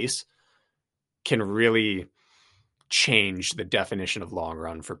and pace can really change the definition of long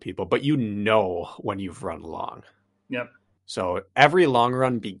run for people. But when you've run long. Yep. So every long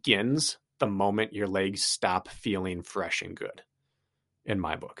run begins the moment your legs stop feeling fresh and good, in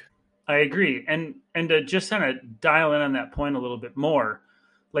my book. I agree. And to just kind of dial in on that point a little bit more,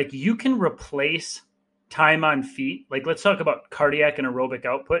 like you can replace time on feet. Like let's talk about cardiac and aerobic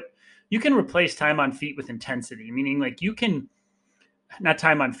output. You can replace time on feet with intensity, meaning like you can, not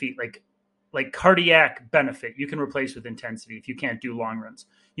time on feet, like cardiac benefit, you can replace with intensity if you can't do long runs.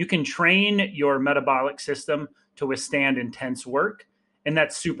 You can train your metabolic system to withstand intense work, and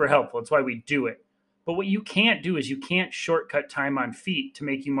that's super helpful. It's why we do it. But what you can't do is you can't shortcut time on feet to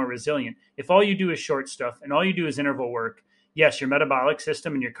make you more resilient. If all you do is short stuff and all you do is interval work, yes, your metabolic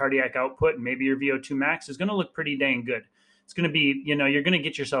system and your cardiac output and maybe your VO2 max is going to look pretty dang good. It's going to be, you're going to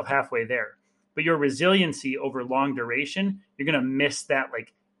get yourself halfway there. But your resiliency over long duration, you're going to miss that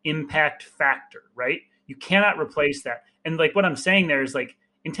like impact factor, right? You cannot replace that. And like what I'm saying there is like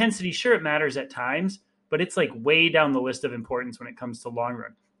intensity, sure, it matters at times, but it's like way down the list of importance when it comes to long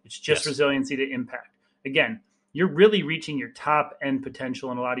run. It's just resiliency to impact. Again, you're really reaching your top end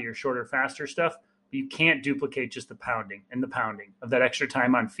potential in a lot of your shorter, faster stuff, but you can't duplicate just the pounding of that extra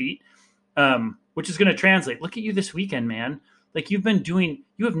time on feet, which is going to translate. Look at you this weekend, man. Like you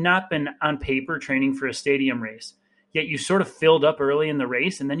have not been on paper training for a stadium race, yet you sort of filled up early in the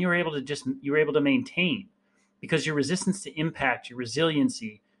race, and then you were able to maintain because your resistance to impact, your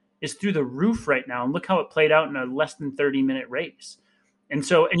resiliency is through the roof right now. And look how it played out in a less than 30-minute race. And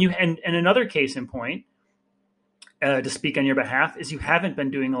so, and another case in point, to speak on your behalf, is you haven't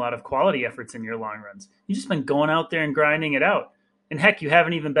been doing a lot of quality efforts in your long runs. You've just been going out there and grinding it out. And heck, you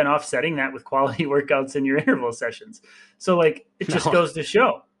haven't even been offsetting that with quality workouts in your interval sessions. So like, it just goes to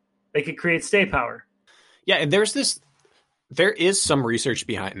show, like it creates stay power. Yeah. And there is some research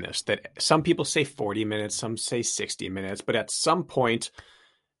behind this that some people say 40 minutes, some say 60 minutes, but at some point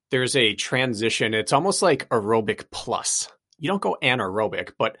there's a transition. It's almost like aerobic plus. You don't go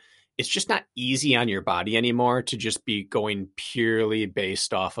anaerobic, but it's just not easy on your body anymore to just be going purely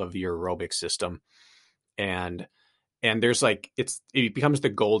based off of your aerobic system. And there's like, it becomes the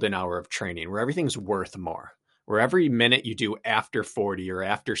golden hour of training where everything's worth more. where every minute you do after 40 or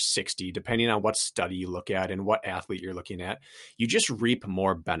after 60, depending on what study you look at and what athlete you're looking at, you just reap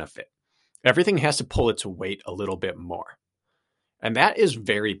more benefit. Everything has to pull its weight a little bit more. And that is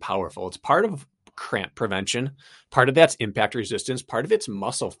very powerful. It's part of cramp prevention. Part of that's impact resistance. Part of it's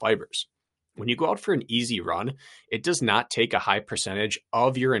muscle fibers. When you go out for an easy run, it does not take a high percentage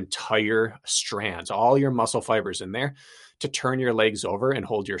of your entire strands, all your muscle fibers in there, to turn your legs over and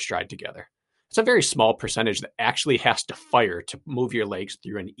hold your stride together. It's a very small percentage that actually has to fire to move your legs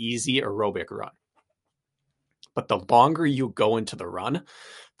through an easy aerobic run. But the longer you go into the run,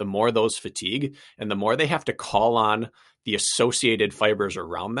 the more those fatigue and the more they have to call on the associated fibers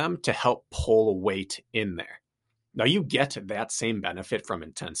around them to help pull weight in there. Now you get that same benefit from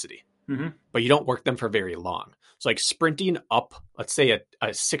intensity, but you don't work them for very long. So like sprinting up, let's say a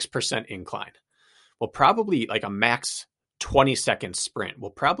 6% incline, will probably like a max 20-second sprint will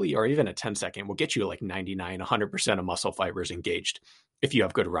probably, or even a 10-second, will get you like 99, 100% of muscle fibers engaged if you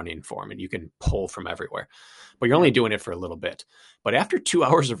have good running form and you can pull from everywhere. But you're only doing it for a little bit. But after 2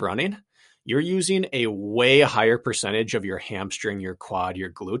 hours of running, you're using a way higher percentage of your hamstring, your quad,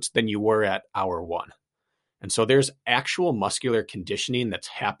 your glutes than you were at hour 1. And so there's actual muscular conditioning that's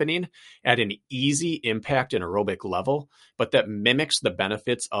happening at an easy impact and aerobic level, but that mimics the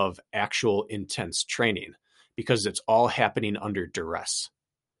benefits of actual intense training because it's all happening under duress.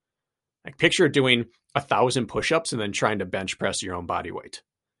 Like picture doing 1,000 push-ups and then trying to bench press your own body weight.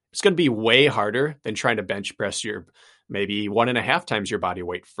 It's going to be way harder than trying to bench press your maybe 1.5 times your body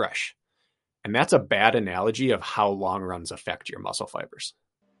weight fresh. And that's a bad analogy of how long runs affect your muscle fibers.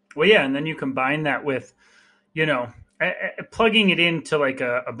 Well, yeah, and then you combine that with, plugging it into like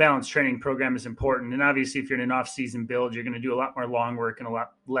a balanced training program is important. And obviously, if you're in an off-season build, you're going to do a lot more long work and a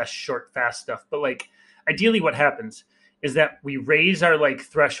lot less short, fast stuff. But like, ideally, what happens is that we raise our like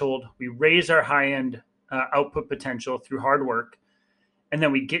threshold, we raise our high-end output potential through hard work, and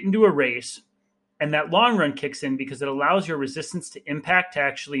then we get into a race. And that long run kicks in because it allows your resistance to impact to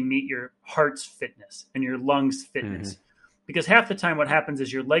actually meet your heart's fitness and your lungs' fitness. Because half the time what happens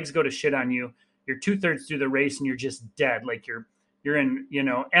is your legs go to shit on you. You're 2/3 through the race and you're just dead. Like you're in,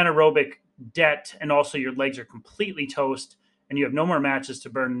 anaerobic debt. And also your legs are completely toast and you have no more matches to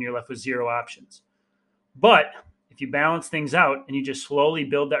burn and you're left with 0 options. But if you balance things out and you just slowly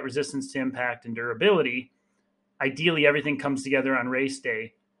build that resistance to impact and durability, ideally everything comes together on race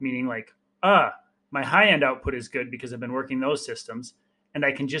day, meaning like, my high-end output is good because I've been working those systems, and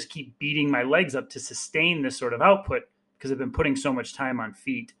I can just keep beating my legs up to sustain this sort of output because I've been putting so much time on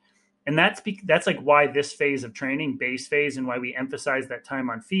feet. And that's like why this phase of training, base phase, and why we emphasize that time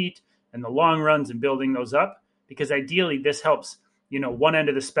on feet and the long runs and building those up, because ideally this helps, one end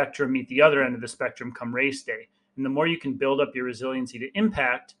of the spectrum meet the other end of the spectrum come race day. And the more you can build up your resiliency to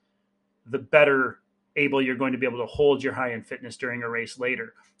impact, the better able you're going to be able to hold your high-end fitness during a race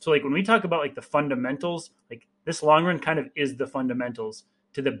later. So like when we talk about like the fundamentals, like this long run kind of is the fundamentals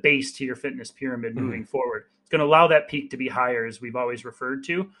to the base to your fitness pyramid moving forward. It's going to allow that peak to be higher as we've always referred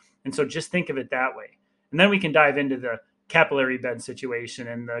to. And so just think of it that way. And then we can dive into the capillary bed situation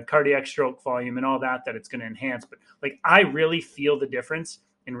and the cardiac stroke volume and all that it's going to enhance. But like I really feel the difference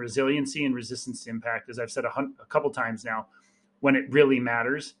in resiliency and resistance to impact, as I've said a couple times now, when it really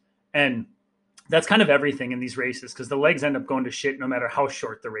matters. And that's kind of everything in these races because the legs end up going to shit no matter how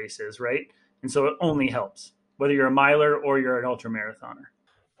short the race is, right? And so it only helps, whether you're a miler or you're an ultra marathoner.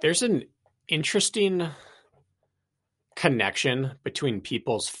 There's an interesting connection between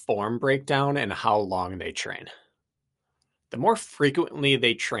people's form breakdown and how long they train. The more frequently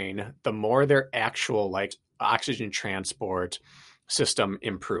they train, the more their actual like oxygen transport system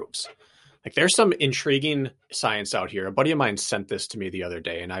improves. Like there's some intriguing science out here. A buddy of mine sent this to me the other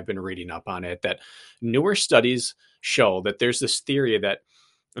day, and I've been reading up on it, that newer studies show that there's this theory that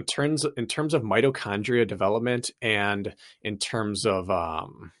in terms of mitochondria development and in terms of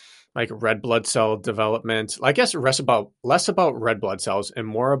like red blood cell development, I guess less about red blood cells and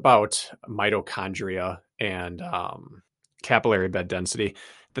more about mitochondria and capillary bed density,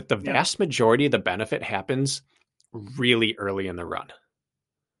 that the vast majority of the benefit happens really early in the run.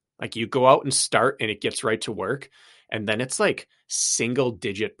 Like you go out and start and it gets right to work. And then it's like single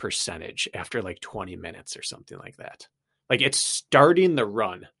digit percentage after like 20 minutes or something like that. Like it's starting the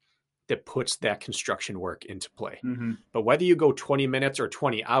run that puts that construction work into play. But whether you go 20 minutes or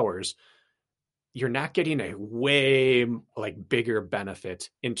 20 hours, you're not getting a way like bigger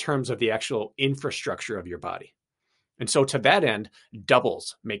benefit in terms of the actual infrastructure of your body. And so to that end,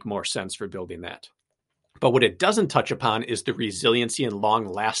 doubles make more sense for building that. But what it doesn't touch upon is the resiliency and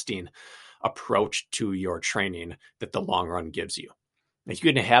long-lasting approach to your training that the long run gives you. Like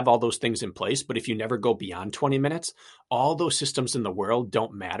you're going to have all those things in place, but if you never go beyond 20 minutes, all those systems in the world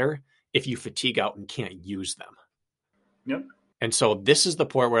don't matter if you fatigue out and can't use them. Yep. And so this is the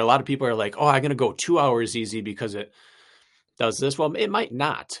point where a lot of people are like, oh, I'm going to go 2 hours easy because it does this. Well, it might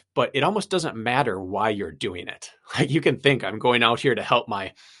not, but it almost doesn't matter why you're doing it. Like you can think I'm going out here to help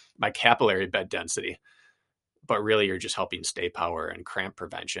my capillary bed density, but really you're just helping stay power and cramp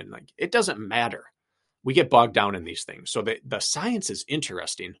prevention. Like it doesn't matter. We get bogged down in these things. So the science is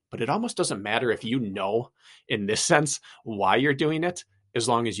interesting, but it almost doesn't matter if you know in this sense why you're doing it, as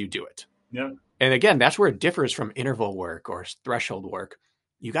long as you do it. Yeah. And again, that's where it differs from interval work or threshold work.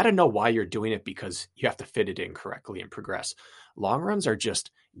 You got to know why you're doing it because you have to fit it in correctly and progress. Long runs are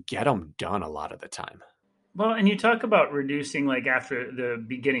just get them done a lot of the time. Well, and you talk about reducing, like after the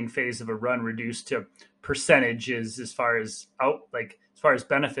beginning phase of a run, reduced to percentages as far as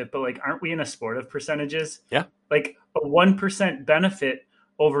benefit, but like, aren't we in a sport of percentages? Yeah. Like a 1% benefit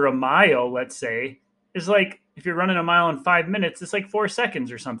over a mile, let's say, is like, if you're running a mile in 5 minutes, it's like 4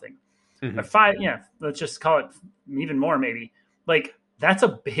 seconds or something. Mm-hmm. Or five, yeah, let's just call it even more, maybe. Like, that's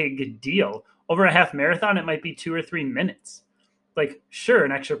a big deal. Over a half marathon, it might be 2 or 3 minutes. Like, sure,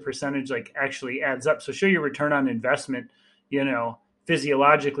 an extra percentage like actually adds up. So sure, your return on investment,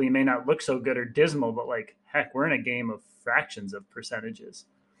 physiologically may not look so good or dismal, but like, heck, we're in a game of fractions of percentages.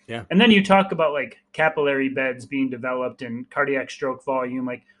 Yeah. And then you talk about like capillary beds being developed and cardiac stroke volume.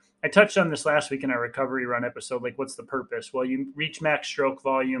 Like I touched on this last week in our recovery run episode. Like, what's the purpose? Well, you reach max stroke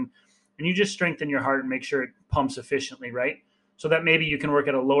volume and you just strengthen your heart and make sure it pumps efficiently, right? So that maybe you can work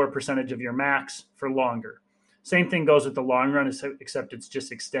at a lower percentage of your max for longer. Same thing goes with the long run, except it's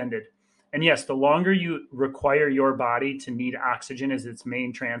just extended. And yes, the longer you require your body to need oxygen as its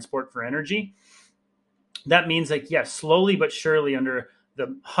main transport for energy, that means like, yes, slowly but surely under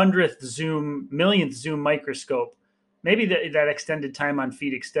the 100th zoom, millionth zoom microscope, maybe that extended time on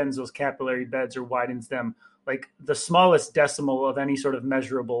feet extends those capillary beds or widens them like the smallest decimal of any sort of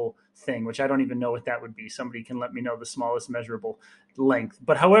measurable thing, which I don't even know what that would be. Somebody can let me know the smallest measurable length.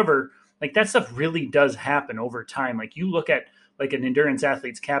 But however, like that stuff really does happen over time. Like you look at like an endurance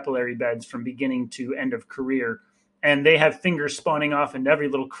athlete's capillary beds from beginning to end of career, and they have fingers spawning off into every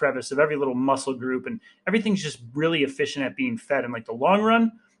little crevice of every little muscle group, and everything's just really efficient at being fed. And like the long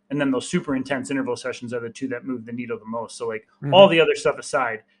run, and then those super intense interval sessions are the two that move the needle the most. So like all the other stuff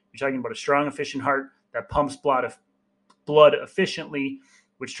aside, you're talking about a strong, efficient heart that pumps blood efficiently,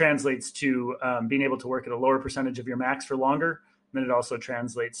 which translates to being able to work at a lower percentage of your max for longer. And then it also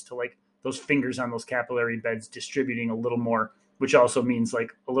translates to like those fingers on those capillary beds distributing a little more, which also means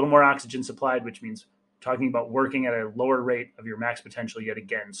like a little more oxygen supplied, which means talking about working at a lower rate of your max potential yet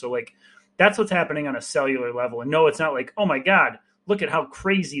again. So like that's what's happening on a cellular level. And no, it's not like, oh my God, look at how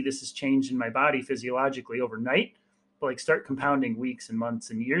crazy this has changed in my body physiologically overnight. But like start compounding weeks and months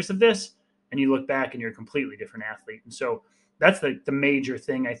and years of this, and you look back and you're a completely different athlete. And so that's the major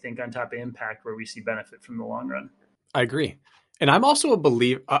thing, I think, on top of impact where we see benefit from the long run. I agree. And I'm also a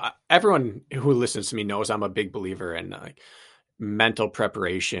believer, everyone who listens to me knows I'm a big believer in like mental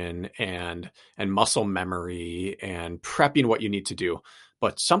preparation and muscle memory and prepping what you need to do.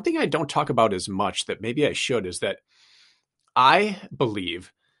 But something I don't talk about as much that maybe I should is that I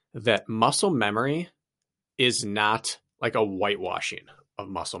believe that muscle memory is not like a whitewashing of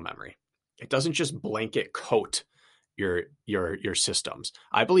muscle memory. It doesn't just blanket coat your systems.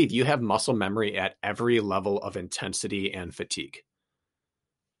 I believe you have muscle memory at every level of intensity and fatigue.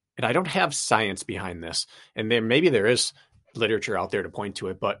 And I don't have science behind this. And maybe there is literature out there to point to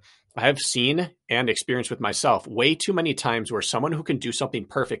it, but I have seen and experienced with myself way too many times where someone who can do something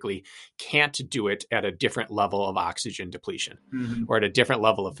perfectly can't do it at a different level of oxygen depletion or at a different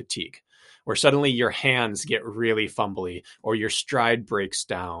level of fatigue, where suddenly your hands get really fumbly or your stride breaks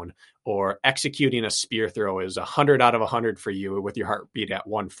down or executing a spear throw is 100 out of 100 for you with your heartbeat at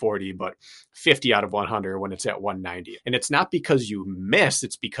 140, but 50 out of 100 when it's at 190. And it's not because you miss,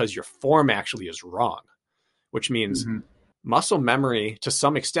 it's because your form actually is wrong, which means muscle memory to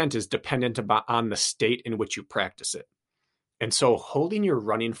some extent is dependent on the state in which you practice it. And so holding your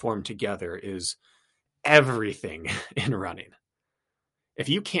running form together is everything in running. If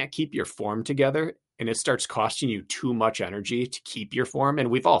you can't keep your form together and it starts costing you too much energy to keep your form,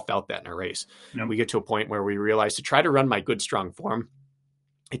 and we've all felt that in a race, we get to a point where we realize to try to run my good, strong form,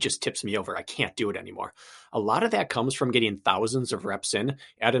 it just tips me over. I can't do it anymore. A lot of that comes from getting thousands of reps in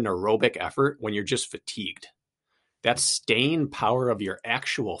at an aerobic effort when you're just fatigued. That staying power of your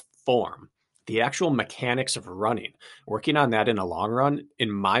actual form, the actual mechanics of running, working on that in a long run,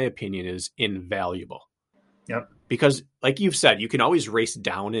 in my opinion, is invaluable. Yep. Because like you've said, you can always race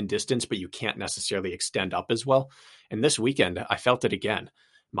down in distance, but you can't necessarily extend up as well. And this weekend, I felt it again.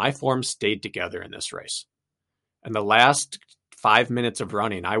 My form stayed together in this race. And the last 5 minutes of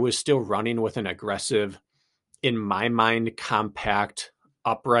running, I was still running with an aggressive, in my mind, compact,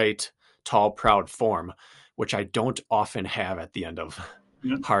 upright, tall, proud form, which I don't often have at the end of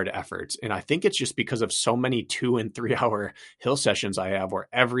hard efforts. And I think it's just because of so many 2 and 3 hour hill sessions I have, where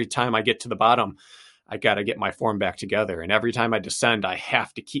every time I get to the bottom, I got to get my form back together. And every time I descend, I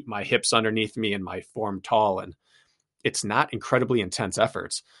have to keep my hips underneath me and my form tall. And it's not incredibly intense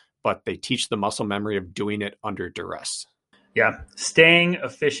efforts, but they teach the muscle memory of doing it under duress. Yeah. Staying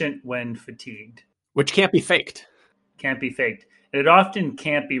efficient when fatigued. Which can't be faked. Can't be faked. And it often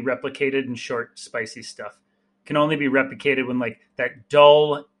can't be replicated in short, spicy stuff. It can only be replicated when like that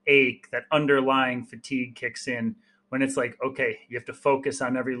dull ache, that underlying fatigue kicks in, when it's like, okay, you have to focus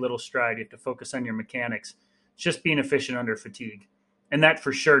on every little stride. You have to focus on your mechanics. It's just being efficient under fatigue. And that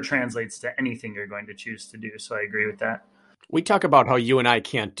for sure translates to anything you're going to choose to do. So I agree with that. We talk about how you and I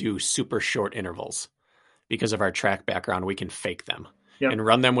can't do super short intervals because of our track background. We can fake them and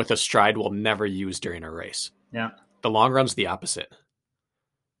run them with a stride we'll never use during a race. Yeah. The long run's the opposite.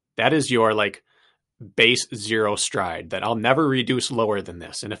 That is your like base zero stride that I'll never reduce lower than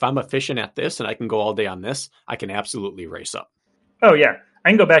this. And if I'm efficient at this and I can go all day on this, I can absolutely race up. Oh yeah. I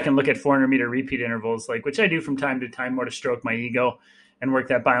can go back and look at 400 meter repeat intervals, like which I do from time to time, more to stroke my ego and work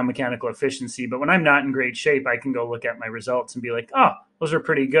that biomechanical efficiency. But when I'm not in great shape, I can go look at my results and be like, oh, those are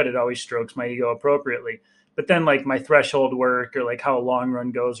pretty good. It always strokes my ego appropriately. But then like my threshold work or like how a long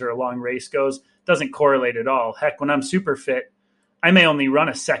run goes or a long race goes doesn't correlate at all. Heck, when I'm super fit, I may only run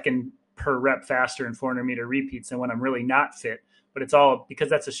a second per rep faster in 400 meter repeats than when I'm really not fit. But it's all because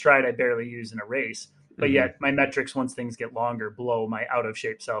that's a stride I barely use in a race. But yet my metrics, once things get longer, blow my out of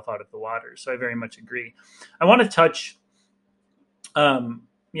shape self out of the water. So I very much agree. I want to touch, on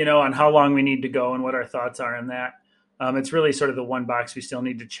how long we need to go and what our thoughts are on that. It's really sort of the one box we still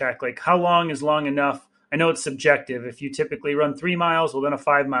need to check. Like how long is long enough? I know it's subjective. If you typically run 3 miles, well, then a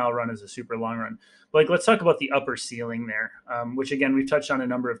 5 mile run is a super long run. But like, let's talk about the upper ceiling there, which again, we've touched on a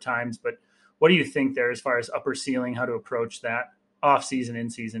number of times, but what do you think there as far as upper ceiling, how to approach that off season, in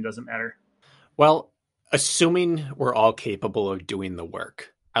season, doesn't matter? Well, assuming we're all capable of doing the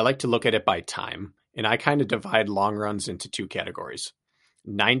work, I like to look at it by time. And I kind of divide long runs into 2 categories,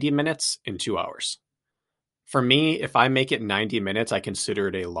 90 minutes and 2 hours. For me, if I make it 90 minutes, I consider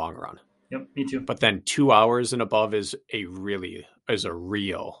it a long run. Yep, me too. But then 2 hours and above is a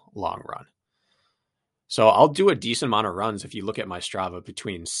real long run. So I'll do a decent amount of runs if you look at my Strava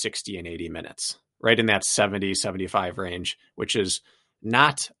between 60 and 80 minutes, right in that 70, 75 range, which is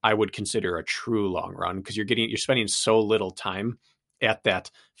not, I would consider a true long run because you're spending so little time at that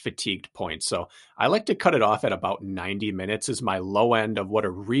fatigued point. So I like to cut it off at about 90 minutes is my low end of what a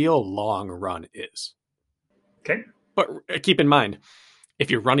real long run is. Okay. But keep in mind, if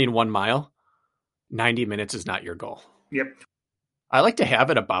you're running 1 mile, 90 minutes is not your goal. Yep. I like to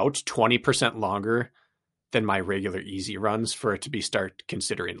have it about 20% longer than my regular easy runs for it to start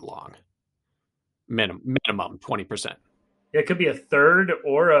considering long. Minimum 20%. It could be a third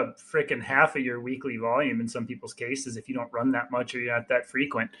or a freaking half of your weekly volume in some people's cases if you don't run that much or you're not that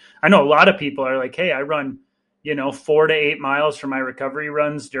frequent. I know a lot of people are like, hey, I run, 4 to 8 miles for my recovery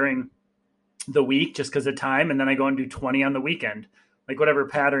runs during the week just because of time. And then I go and do 20 on the weekend, like whatever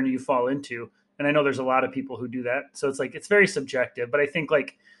pattern you fall into. And I know there's a lot of people who do that. So it's like, it's very subjective, but I think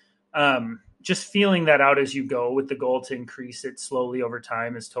like just feeling that out as you go with the goal to increase it slowly over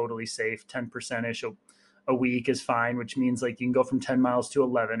time is totally safe. 10%-ish a week is fine, which means like you can go from 10 miles to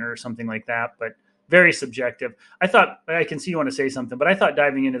 11 or something like that, but very subjective. I can see you want to say something, but I thought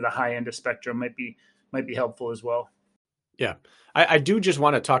diving into the high end of spectrum might be helpful as well. Yeah. I do just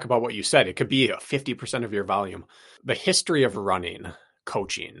want to talk about what you said. It could be 50% of your volume. The history of running,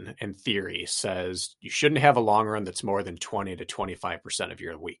 coaching, and theory says you shouldn't have a long run that's more than 20 to 25% of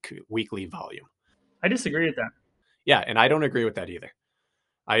your weekly volume. I disagree with that. Yeah, and I don't agree with that either.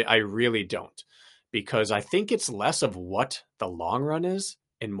 I really don't, because I think it's less of what the long run is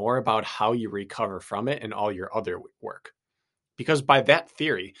and more about how you recover from it and all your other work. Because by that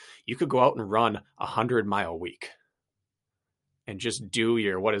theory, you could go out and run 100-mile week and just do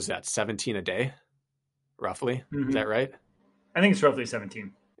your, 17 a day, roughly? Mm-hmm. Is that right? I think it's roughly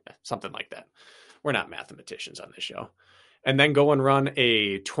 17. Yeah, something like that. We're not mathematicians on this show. And then go and run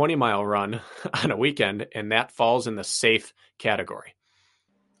a 20-mile run on a weekend, and that falls in the safe category.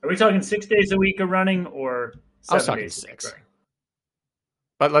 Are we talking 6 days a week of running or 7 days? I was talking 6.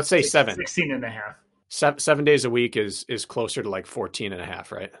 But let's say 7. 16 and a half. 7 days a week is closer to like 14 and a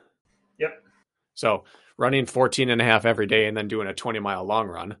half, right? Yep. So running 14 and a half every day and then doing a 20-mile long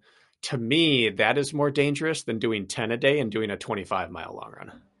run to me, that is more dangerous than doing 10 a day and doing a 25-mile long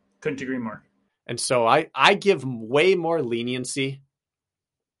run. Couldn't agree more. And so I give way more leniency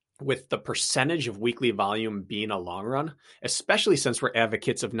with the percentage of weekly volume being a long run, especially since we're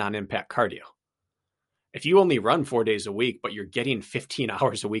advocates of non-impact cardio. If you only run 4 days a week, but you're getting 15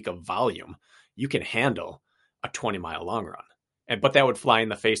 hours a week of volume, you can handle a 20-mile long run. But that would fly in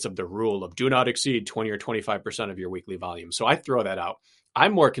the face of the rule of do not exceed 20 or 25% of your weekly volume. So I throw that out.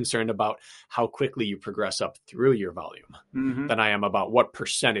 I'm more concerned about how quickly you progress up through your volume than I am about what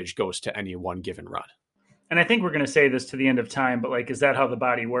percentage goes to any one given run. And I think we're going to say this to the end of time, but like, is that how the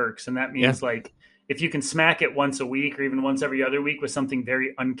body works? And that means like, if you can smack it once a week or even once every other week with something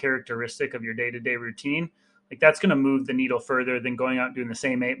very uncharacteristic of your day-to-day routine, like that's going to move the needle further than going out and doing the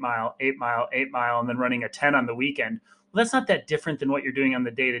same 8 mile, and then running a 10 on the weekend. Well, that's not that different than what you're doing on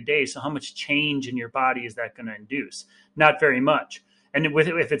the day-to-day. So how much change in your body is that going to induce? Not very much. And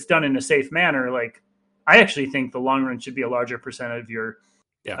if it's done in a safe manner, like I actually think the long run should be a larger percentage of your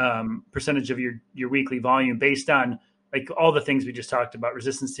your weekly volume based on like all the things we just talked about: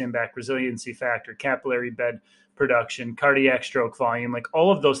 resistance to impact, resiliency factor, capillary bed production, cardiac stroke volume, like all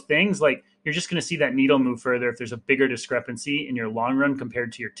of those things. Like you're just going to see that needle move further if there's a bigger discrepancy in your long run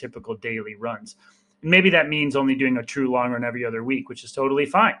compared to your typical daily runs. And maybe that means only doing a true long run every other week, which is totally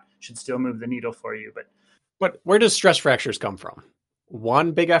fine. Should still move the needle for you. But where does stress fractures come from?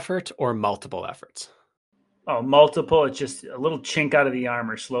 One big effort or multiple efforts? Oh, multiple. It's just a little chink out of the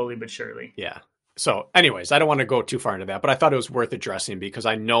armor, slowly but surely. Yeah. So anyways, I don't want to go too far into that, but I thought it was worth addressing because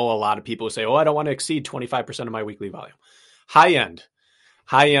I know a lot of people who say, oh, I don't want to exceed 25% of my weekly volume. High end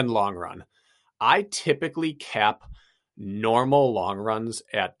long run. I typically cap normal long runs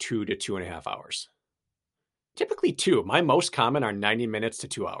at 2 to 2.5 hours. Typically 2. My most common are 90 minutes to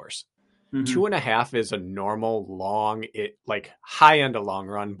 2 hours. 2.5 is a normal long, like high end a long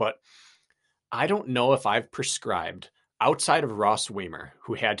run, but I don't know if I've prescribed outside of Ross Weimer,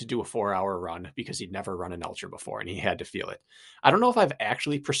 who had to do a 4-hour run because he'd never run an ultra before and he had to feel it. I don't know if I've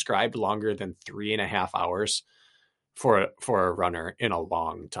actually prescribed longer than 3.5 hours for a runner in a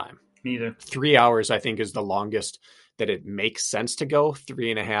long time. Neither. 3 hours, I think, is the longest that it makes sense to go.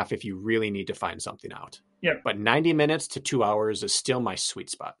 3.5 if you really need to find something out. Yeah. But 90 minutes to 2 hours is still my sweet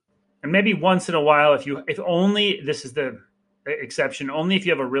spot. And maybe once in a while, if only, this is the exception, only if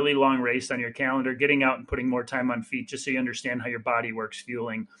you have a really long race on your calendar, getting out and putting more time on feet, just so you understand how your body works,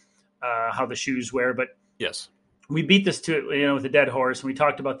 fueling, how the shoes wear. But yes, we beat this to it, with a dead horse. And we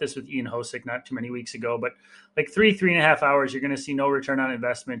talked about this with Ian Hosick not too many weeks ago, but like 3.5 hours, you're going to see no return on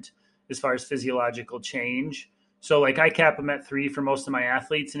investment as far as physiological change. So like I cap them at 3 for most of my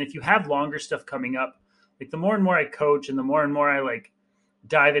athletes. And if you have longer stuff coming up, like the more and more I coach and the more and more I like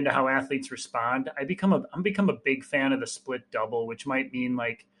dive into how athletes respond, I'm become a big fan of the split double, which might mean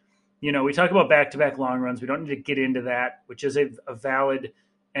like, we talk about back-to-back long runs. We don't need to get into that, which is a valid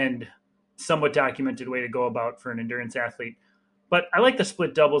and somewhat documented way to go about for an endurance athlete. But I like the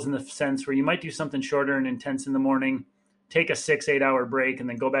split doubles in the sense where you might do something shorter and intense in the morning, take a 6-8 hour break, and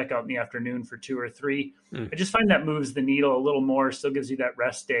then go back out in the afternoon for 2 or 3. I just find that moves the needle a little more, still gives you that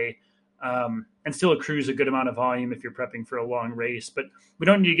rest day. And still accrues a good amount of volume if you're prepping for a long race. But we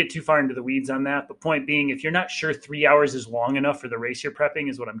don't need to get too far into the weeds on that. But point being, if you're not sure 3 hours is long enough for the race you're prepping,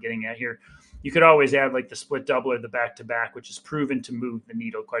 is what I'm getting at here, you could always add like the split double or the back-to-back, which is proven to move the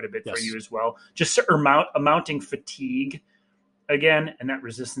needle quite a bit for you as well. Just amounting fatigue again, and that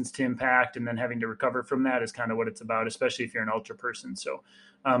resistance to impact, and then having to recover from that is kind of what it's about, especially if you're an ultra person. So,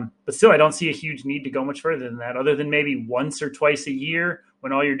 but still, I don't see a huge need to go much further than that, other than maybe once or twice a year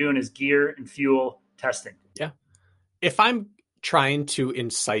when all you're doing is gear and fuel testing. Yeah. If I'm trying to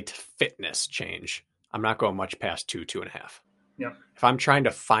incite fitness change, I'm not going much past 2.5. Yeah. If I'm trying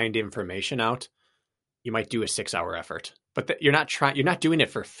to find information out, you might do a 6-hour effort, but you're not doing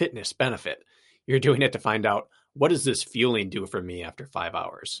it for fitness benefit. You're doing it to find out, what does this fueling do for me after 5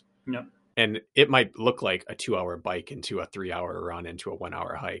 hours? Yep. And it might look like a 2-hour bike into a 3-hour run into a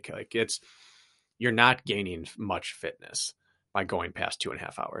 1-hour hike. Like you're not gaining much fitness by going past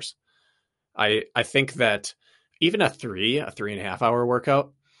 2.5 hours. I think that even a 3.5 hour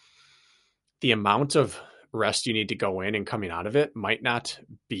workout, the amount of rest you need to go in and coming out of it might not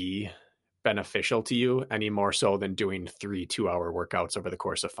be beneficial to you any more so than doing 3 2-hour workouts over the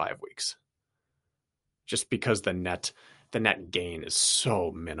course of 5 weeks. Just because the net gain is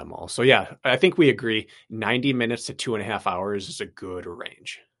so minimal. So yeah, I think we agree 90 minutes to 2.5 hours is a good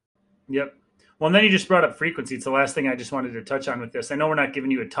range. Yep. Well, and then you just brought up frequency. It's the last thing I just wanted to touch on with this. I know we're not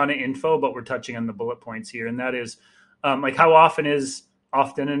giving you a ton of info, but we're touching on the bullet points here. And that is like how often is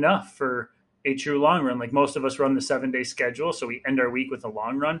often enough for a true long run? Like most of us run the 7-day schedule. So we end our week with a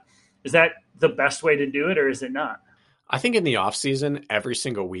long run. Is that the best way to do it, or is it not? I think in the off season, every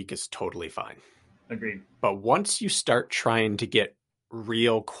single week is totally fine. Agreed. But once you start trying to get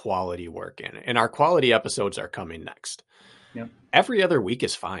real quality work in, and our quality episodes are coming next, Yep. every other week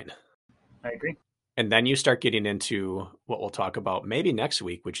is fine. I agree. And then you start getting into what we'll talk about maybe next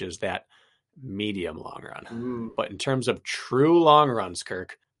week, which is that medium long run. Ooh. But in terms of true long runs,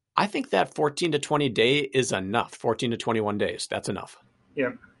 Kirk, I think that 14 to 20 day is enough. 14 to 21 days. That's enough.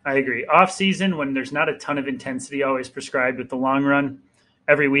 Yep. I agree. Off season, when there's not a ton of intensity always prescribed with the long run,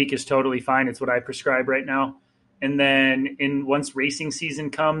 every week is totally fine. It's what I prescribe right now. And then once racing season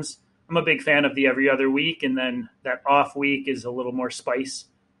comes, I'm a big fan of the every other week. And then that off week is a little more spice,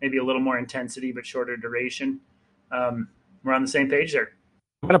 maybe a little more intensity, but shorter duration. We're on the same page there.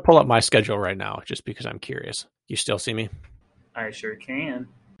 I'm going to pull up my schedule right now just because I'm curious. You still see me? I sure can.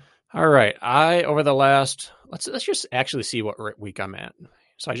 All right. Over the last, let's just actually see what week I'm at.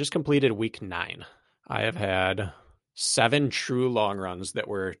 So I just completed week 9. I have had 7 true long runs that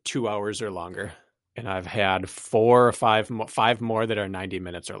were 2 hours or longer. And I've had 4 or 5 more that are 90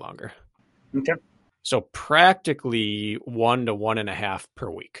 minutes or longer. Okay. So practically 1 to 1.5 per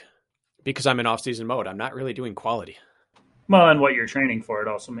week. Because I'm in off-season mode, I'm not really doing quality. Well, and what you're training for, it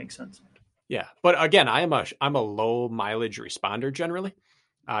also makes sense. Yeah, but again, I'm a low mileage responder generally.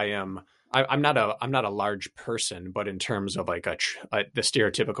 I'm not a large person, but in terms of like the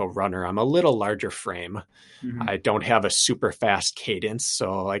stereotypical runner, I'm a little larger frame. Mm-hmm. I don't have a super fast cadence,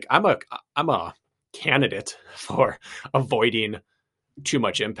 so like I'm a candidate for avoiding too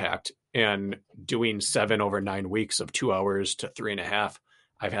much impact, and doing 7 over 9 weeks of 2 hours to 3.5.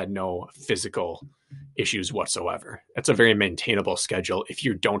 I've had no physical issues whatsoever. It's a very maintainable schedule if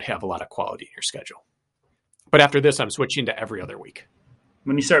you don't have a lot of quality in your schedule. But after this, I'm switching to every other week.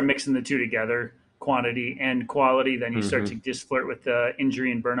 When you start mixing the two together, quantity and quality, then you start to just flirt with the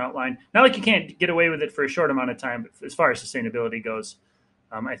injury and burnout line. Not like you can't get away with it for a short amount of time, but as far as sustainability goes,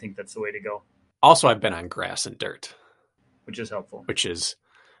 I think that's the way to go. Also, I've been on grass and dirt, which is helpful. Which is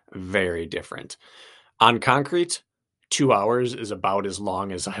very different. On concrete, 2 hours is about as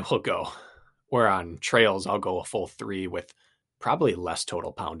long as I will go. Where on trails, I'll go a full 3 with probably less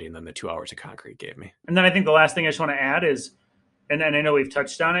total pounding than the 2 hours of concrete gave me. And then I think the last thing I just want to add is, and I know we've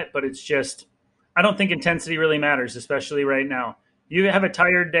touched on it, but it's just, I don't think intensity really matters, especially right now. You have a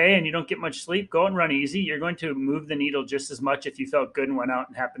tired day and you don't get much sleep, go and run easy. You're going to move the needle just as much if you felt good and went out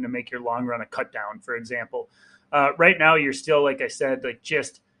and happened to make your long run a cut down, for example. Right now, you're still, like I said, like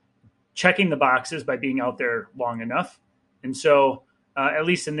just checking the boxes by being out there long enough. And so at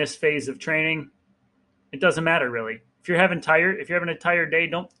least in this phase of training, it doesn't matter really. If you're having a tired day,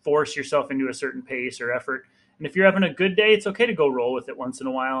 don't force yourself into a certain pace or effort. And if you're having a good day, it's okay to go roll with it once in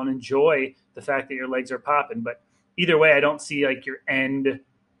a while and enjoy the fact that your legs are popping. But either way, I don't see like your end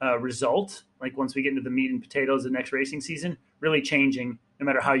result, like once we get into the meat and potatoes of next racing season, really changing no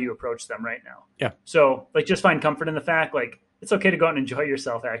matter how you approach them right now. Yeah. So like just find comfort in the fact, like it's okay to go out and enjoy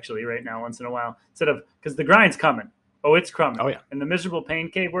yourself actually right now once in a while, instead of, because the grind's coming. Oh, it's coming. Oh, yeah. And the miserable pain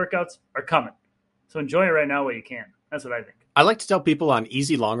cave workouts are coming. So enjoy it right now while you can. That's what I think. I like to tell people on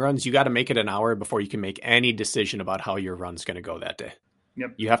easy long runs, you got to make it an hour before you can make any decision about how your run's going to go that day.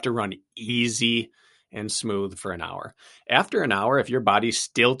 Yep. You have to run easy and smooth for an hour. After an hour, if your body's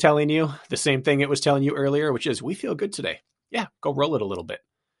still telling you the same thing it was telling you earlier, which is we feel good today, yeah, go roll it a little bit.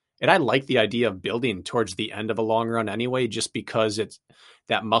 And I like the idea of building towards the end of a long run anyway, just because it's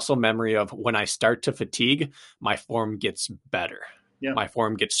that muscle memory of when I start to fatigue, my form gets better. Yeah. My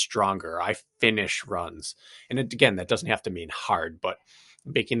form gets stronger. I finish runs. And again, that doesn't have to mean hard, but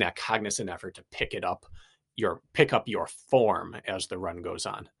making that cognizant effort to pick up your form as the run goes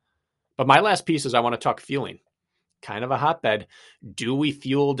on. But my last piece is I want to talk fueling. Kind of a hotbed. Do we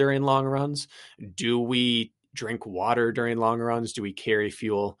fuel during long runs? Do we drink water during long runs? Do we carry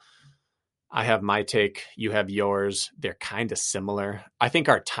fuel? I have my take. You have yours. They're kind of similar. I think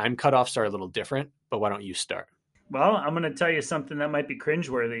our time cutoffs are a little different, but why don't you start? Well, I'm going to tell you something that might be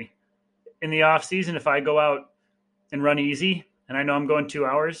cringeworthy. In the off season, if I go out and run easy and I know I'm going 2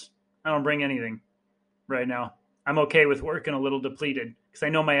 hours, I don't bring anything right now. I'm okay with working a little depleted because I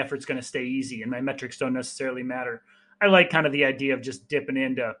know my effort's going to stay easy and my metrics don't necessarily matter. I like kind of the idea of just dipping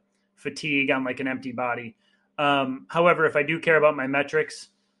into fatigue on like an empty body. However, if I do care about my metrics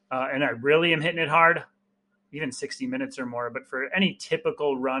and I really am hitting it hard, even 60 minutes or more, but for any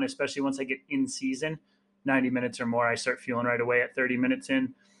typical run, especially once I get in season, 90 minutes or more, I start fueling right away at 30 minutes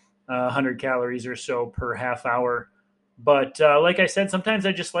in, 100 calories or so per half hour. But like I said, sometimes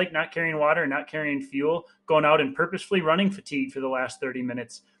I just like not carrying water, not carrying fuel, going out and purposefully running fatigue for the last 30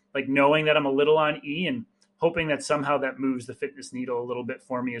 minutes, like knowing that I'm a little on E and hoping that somehow that moves the fitness needle a little bit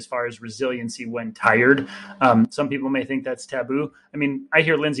for me as far as resiliency when tired. Some people may think that's taboo. I mean, I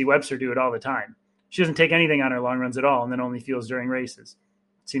hear Lindsay Webster do it all the time. She doesn't take anything on her long runs at all and then only fuels during races.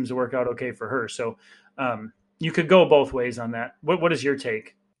 It seems to work out okay for her. So you could go both ways on that. What is your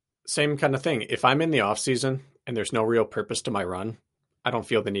take? Same kind of thing. If I'm in the off season and there's no real purpose to my run, I don't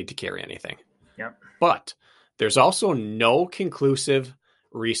feel the need to carry anything. Yep. But there's also no conclusive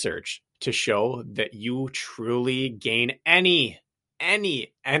research to show that you truly gain any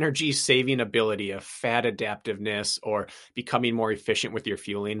energy saving ability of fat adaptiveness or becoming more efficient with your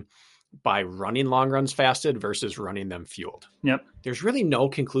fueling by running long runs fasted versus running them fueled. Yep. There's really no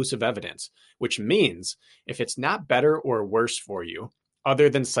conclusive evidence, which means if it's not better or worse for you, other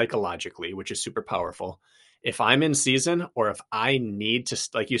than psychologically, which is super powerful, if I'm in season or if I need to,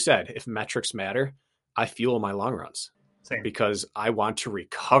 like you said, if metrics matter, I fuel my long runs. Same. Because I want to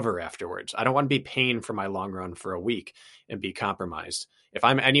recover afterwards. I don't want to be paying for my long run for a week and be compromised. If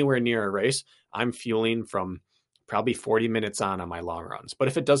I'm anywhere near a race, I'm fueling from probably 40 minutes on my long runs. But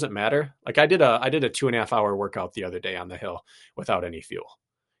if it doesn't matter, like I did a 2.5 hour workout the other day on the hill without any fuel.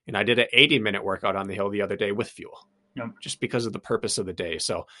 And I did an 80-minute workout on the hill the other day with fuel. Yep. Just because of the purpose of the day.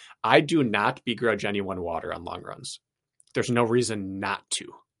 So I do not begrudge anyone water on long runs. There's no reason not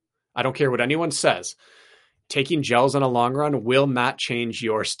to. I don't care what anyone says. Taking gels on a long run will not change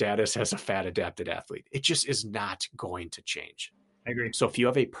your status as a fat adapted athlete. It just is not going to change. I agree. So if you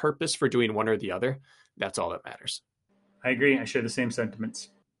have a purpose for doing one or the other, that's all that matters. I agree. I share the same sentiments.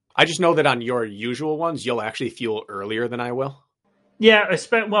 I just know that on your usual ones, you'll actually fuel earlier than I will. Yeah,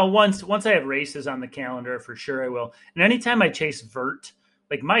 once I have races on the calendar, for sure I will. And anytime I chase vert,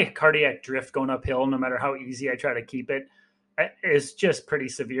 like my cardiac drift going uphill, no matter how easy I try to keep it, is just pretty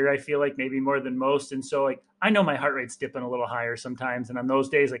severe. I feel like maybe more than most. And so like, I know my heart rate's dipping a little higher sometimes. And on those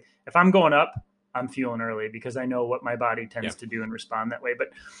days, like if I'm going up, I'm fueling early because I know what my body tends to do and respond that way. But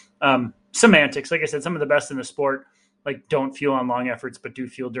semantics, like I said, some of the best in the sport, like don't fuel on long efforts, but do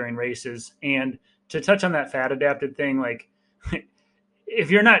fuel during races. And to touch on that fat adapted thing, like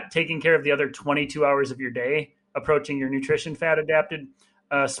if you're not taking care of the other 22 hours of your day, approaching your nutrition fat adapted,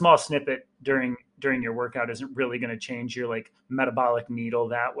 a small snippet during your workout isn't really going to change your like metabolic needle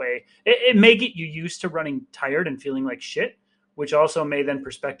that way. It may get you used to running tired and feeling like shit, which also may then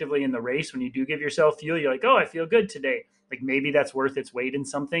prospectively in the race, when you do give yourself fuel, you're like, oh, I feel good today. Like maybe that's worth its weight in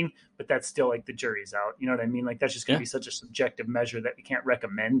something, but that's still like the jury's out. You know what I mean? Like that's just going to be such a subjective measure that we can't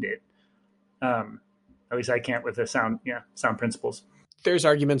recommend it. At least I can't with the sound principles. There's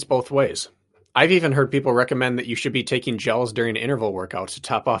arguments both ways. I've even heard people recommend that you should be taking gels during interval workouts to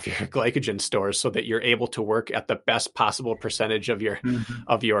top off your glycogen stores so that you're able to work at the best possible percentage of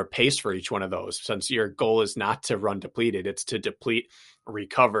your pace for each one of those. Since your goal is not to run depleted, it's to deplete,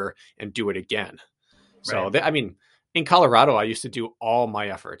 recover, and do it again. Right. So, in Colorado, I used to do all my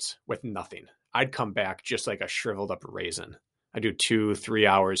efforts with nothing. I'd come back just like a shriveled up raisin. I do 2-3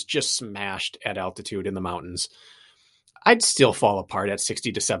 hours just smashed at altitude in the mountains. I'd still fall apart at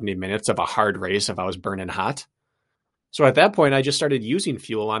 60 to 70 minutes of a hard race if I was burning hot. So at that point, I just started using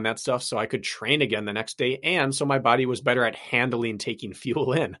fuel on that stuff so I could train again the next day. And so my body was better at handling taking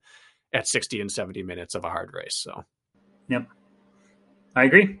fuel in at 60 and 70 minutes of a hard race. So, yep. I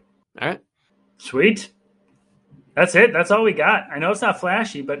agree. All right. Sweet. That's it. That's all we got. I know it's not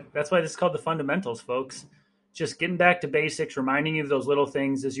flashy, but that's why this is called the fundamentals, folks. Just getting back to basics, reminding you of those little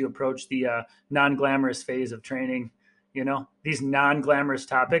things as you approach the non-glamorous phase of training. You know, these non-glamorous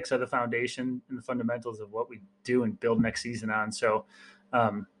topics are the foundation and the fundamentals of what we do and build next season on. So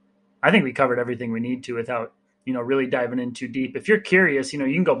I think we covered everything we need to without, really diving in too deep. If you're curious, you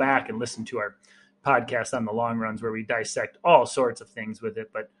can go back and listen to our podcast on the long runs where we dissect all sorts of things with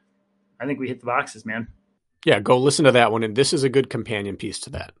it. But I think we hit the boxes, man. Yeah, go listen to that one. And this is a good companion piece to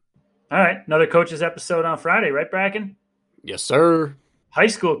that. All right. Another coach's episode on Friday, right, Brakken? Yes, sir. High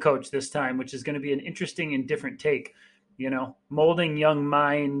school coach this time, which is going to be an interesting and different take. Molding young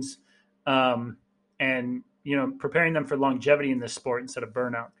minds and, preparing them for longevity in this sport instead of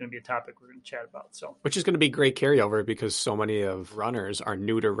burnout is going to be a topic we're going to chat about. So, which is going to be great carryover because so many of runners are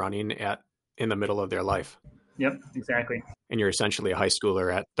new to running in the middle of their life. Yep, exactly. And you're essentially a high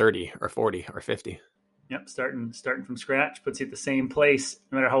schooler at 30 or 40 or 50. Yep, starting from scratch puts you at the same place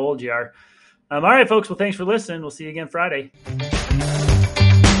no matter how old you are. All right, folks. Well, thanks for listening. We'll see you again Friday.